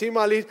NCMI and the team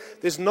I lead,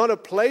 there's not a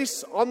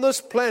place on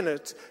this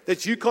planet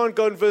that you can't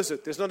go and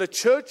visit. There's not a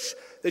church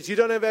that you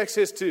don't have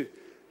access to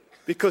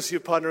because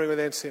you're partnering with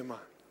NCMI.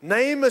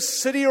 Name a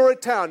city or a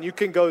town, you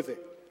can go there.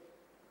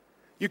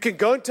 You can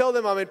go and tell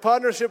them, I'm in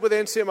partnership with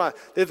NCMI.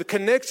 There are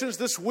connections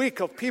this week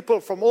of people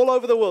from all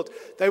over the world.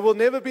 They will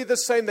never be the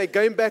same. They're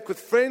going back with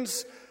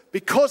friends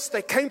because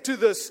they came to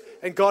this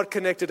and God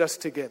connected us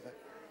together.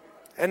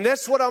 And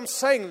that's what I'm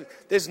saying.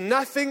 There's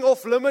nothing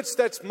off limits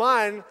that's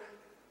mine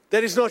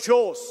that is not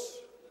yours.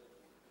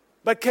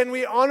 But can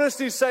we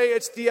honestly say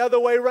it's the other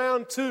way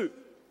around too?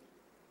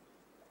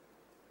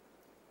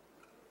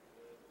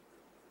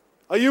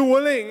 Are you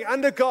willing,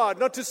 under God,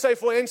 not to say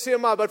for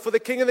NCMI, but for the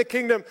King and the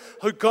Kingdom,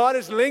 who God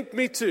has linked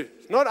me to?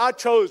 Not I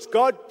chose,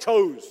 God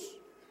chose.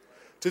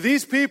 To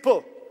these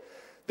people,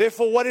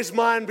 therefore what is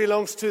mine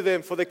belongs to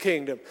them for the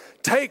kingdom.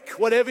 Take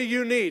whatever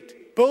you need,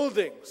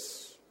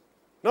 buildings,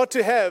 not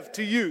to have,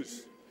 to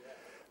use.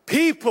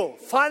 People,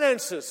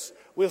 finances,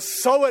 we'll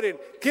sow it in.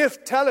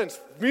 Gift, talents,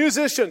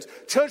 musicians,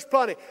 church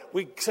planting.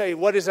 We say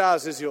what is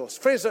ours is yours.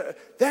 Friends,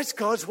 that's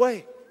God's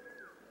way.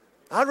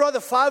 I'd rather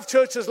 5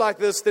 churches like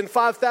this than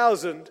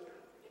 5,000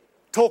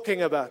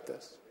 talking about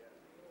this.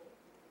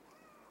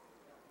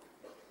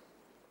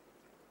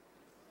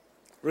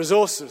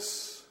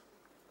 Resources.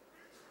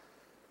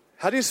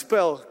 How do you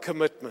spell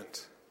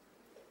commitment?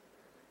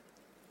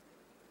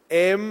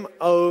 M-O-N-E-Y.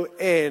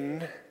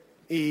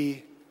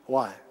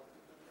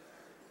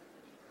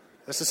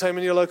 That's the same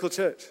in your local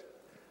church.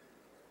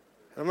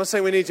 I'm not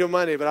saying we need your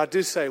money, but I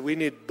do say we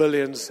need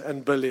billions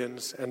and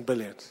billions and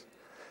billions.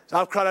 So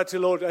I've cried out to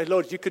the Lord, hey,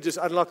 Lord, you could just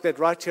unlock that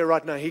right here,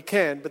 right now. He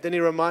can, but then He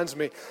reminds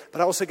me,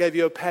 but I also gave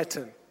you a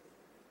pattern,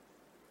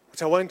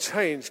 which I won't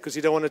change because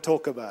you don't want to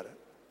talk about it.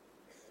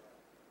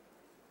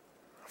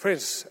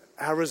 Friends,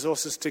 our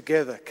resources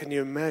together, can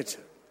you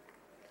imagine?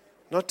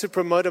 Not to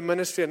promote a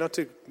ministry and not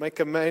to make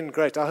a man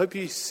great. I hope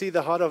you see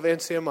the heart of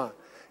NCMI.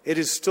 It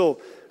is still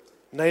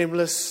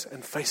nameless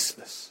and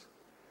faceless.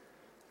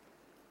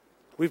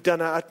 We've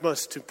done our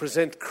utmost to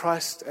present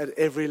Christ at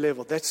every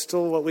level. That's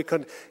still what we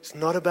can. It's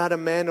not about a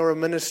man or a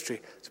ministry.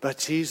 It's about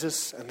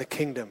Jesus and the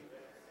kingdom.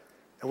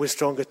 And we're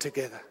stronger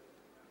together.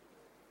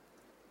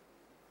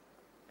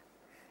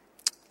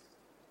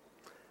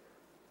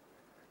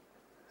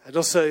 It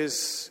also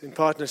is, in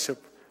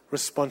partnership,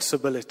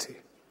 responsibility.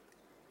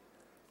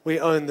 We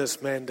own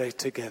this mandate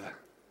together.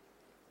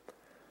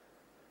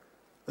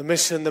 The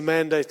mission, the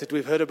mandate that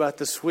we've heard about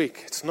this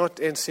week, it's not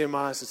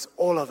NCMI's, it's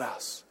all of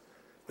us.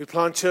 We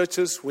plant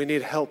churches, we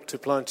need help to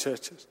plant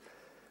churches.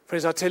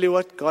 Friends, I tell you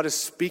what, God is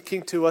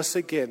speaking to us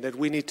again that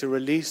we need to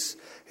release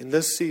in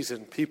this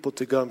season people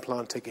to go and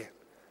plant again.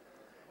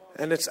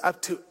 And it's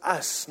up to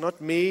us,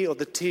 not me or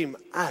the team,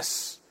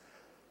 us,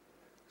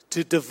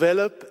 to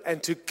develop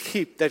and to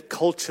keep that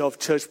culture of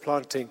church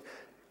planting.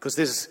 Because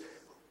this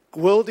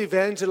world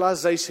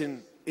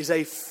evangelization is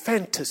a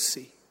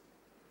fantasy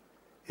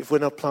if we're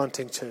not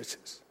planting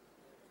churches.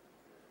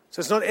 So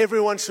it's not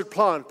everyone should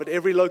plant, but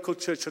every local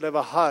church should have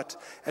a heart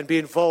and be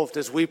involved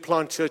as we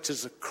plant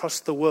churches across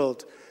the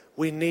world.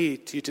 We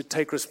need you to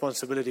take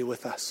responsibility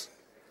with us.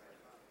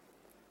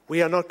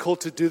 We are not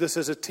called to do this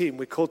as a team.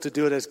 We're called to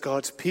do it as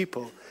God's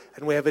people.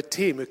 And we have a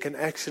team who can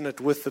action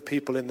it with the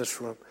people in this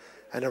room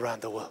and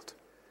around the world.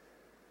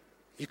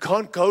 You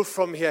can't go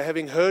from here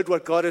having heard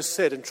what God has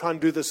said and try and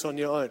do this on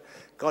your own.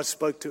 God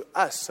spoke to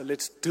us, so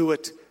let's do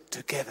it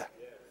together.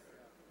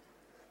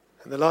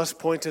 And the last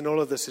point in all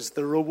of this is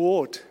the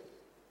reward.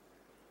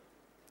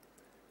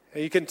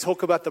 And you can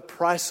talk about the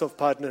price of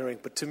partnering,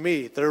 but to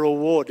me, the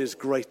reward is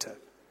greater.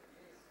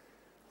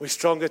 We're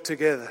stronger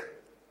together.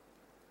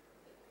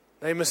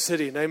 Name a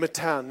city, name a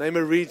town, name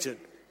a region.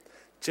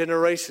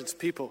 Generations,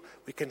 people,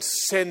 we can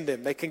send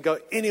them. They can go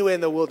anywhere in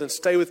the world and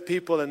stay with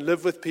people and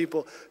live with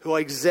people who are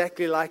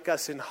exactly like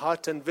us in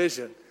heart and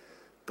vision,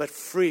 but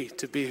free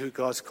to be who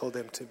God's called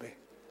them to be.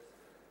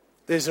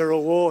 There's a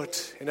reward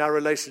in our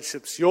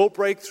relationships. Your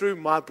breakthrough,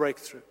 my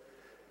breakthrough.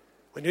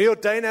 When you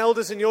ordain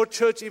elders in your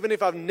church, even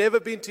if I've never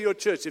been to your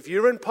church, if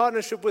you're in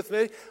partnership with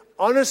me,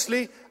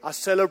 honestly, I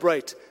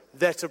celebrate.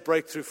 That's a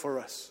breakthrough for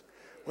us.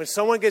 When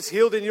someone gets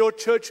healed in your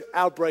church,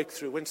 our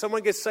breakthrough. When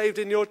someone gets saved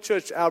in your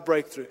church, our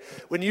breakthrough.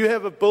 When you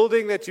have a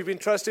building that you've been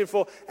trusting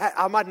for,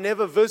 I might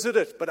never visit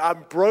it, but our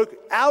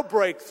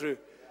breakthrough,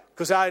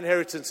 because our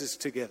inheritance is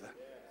together.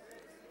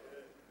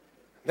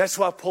 That's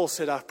why Paul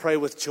said, I pray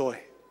with joy.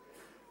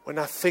 When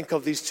I think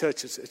of these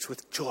churches, it's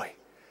with joy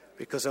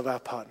because of our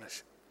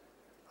partnership.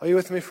 Are you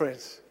with me,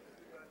 friends?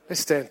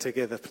 Let's stand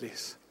together,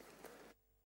 please.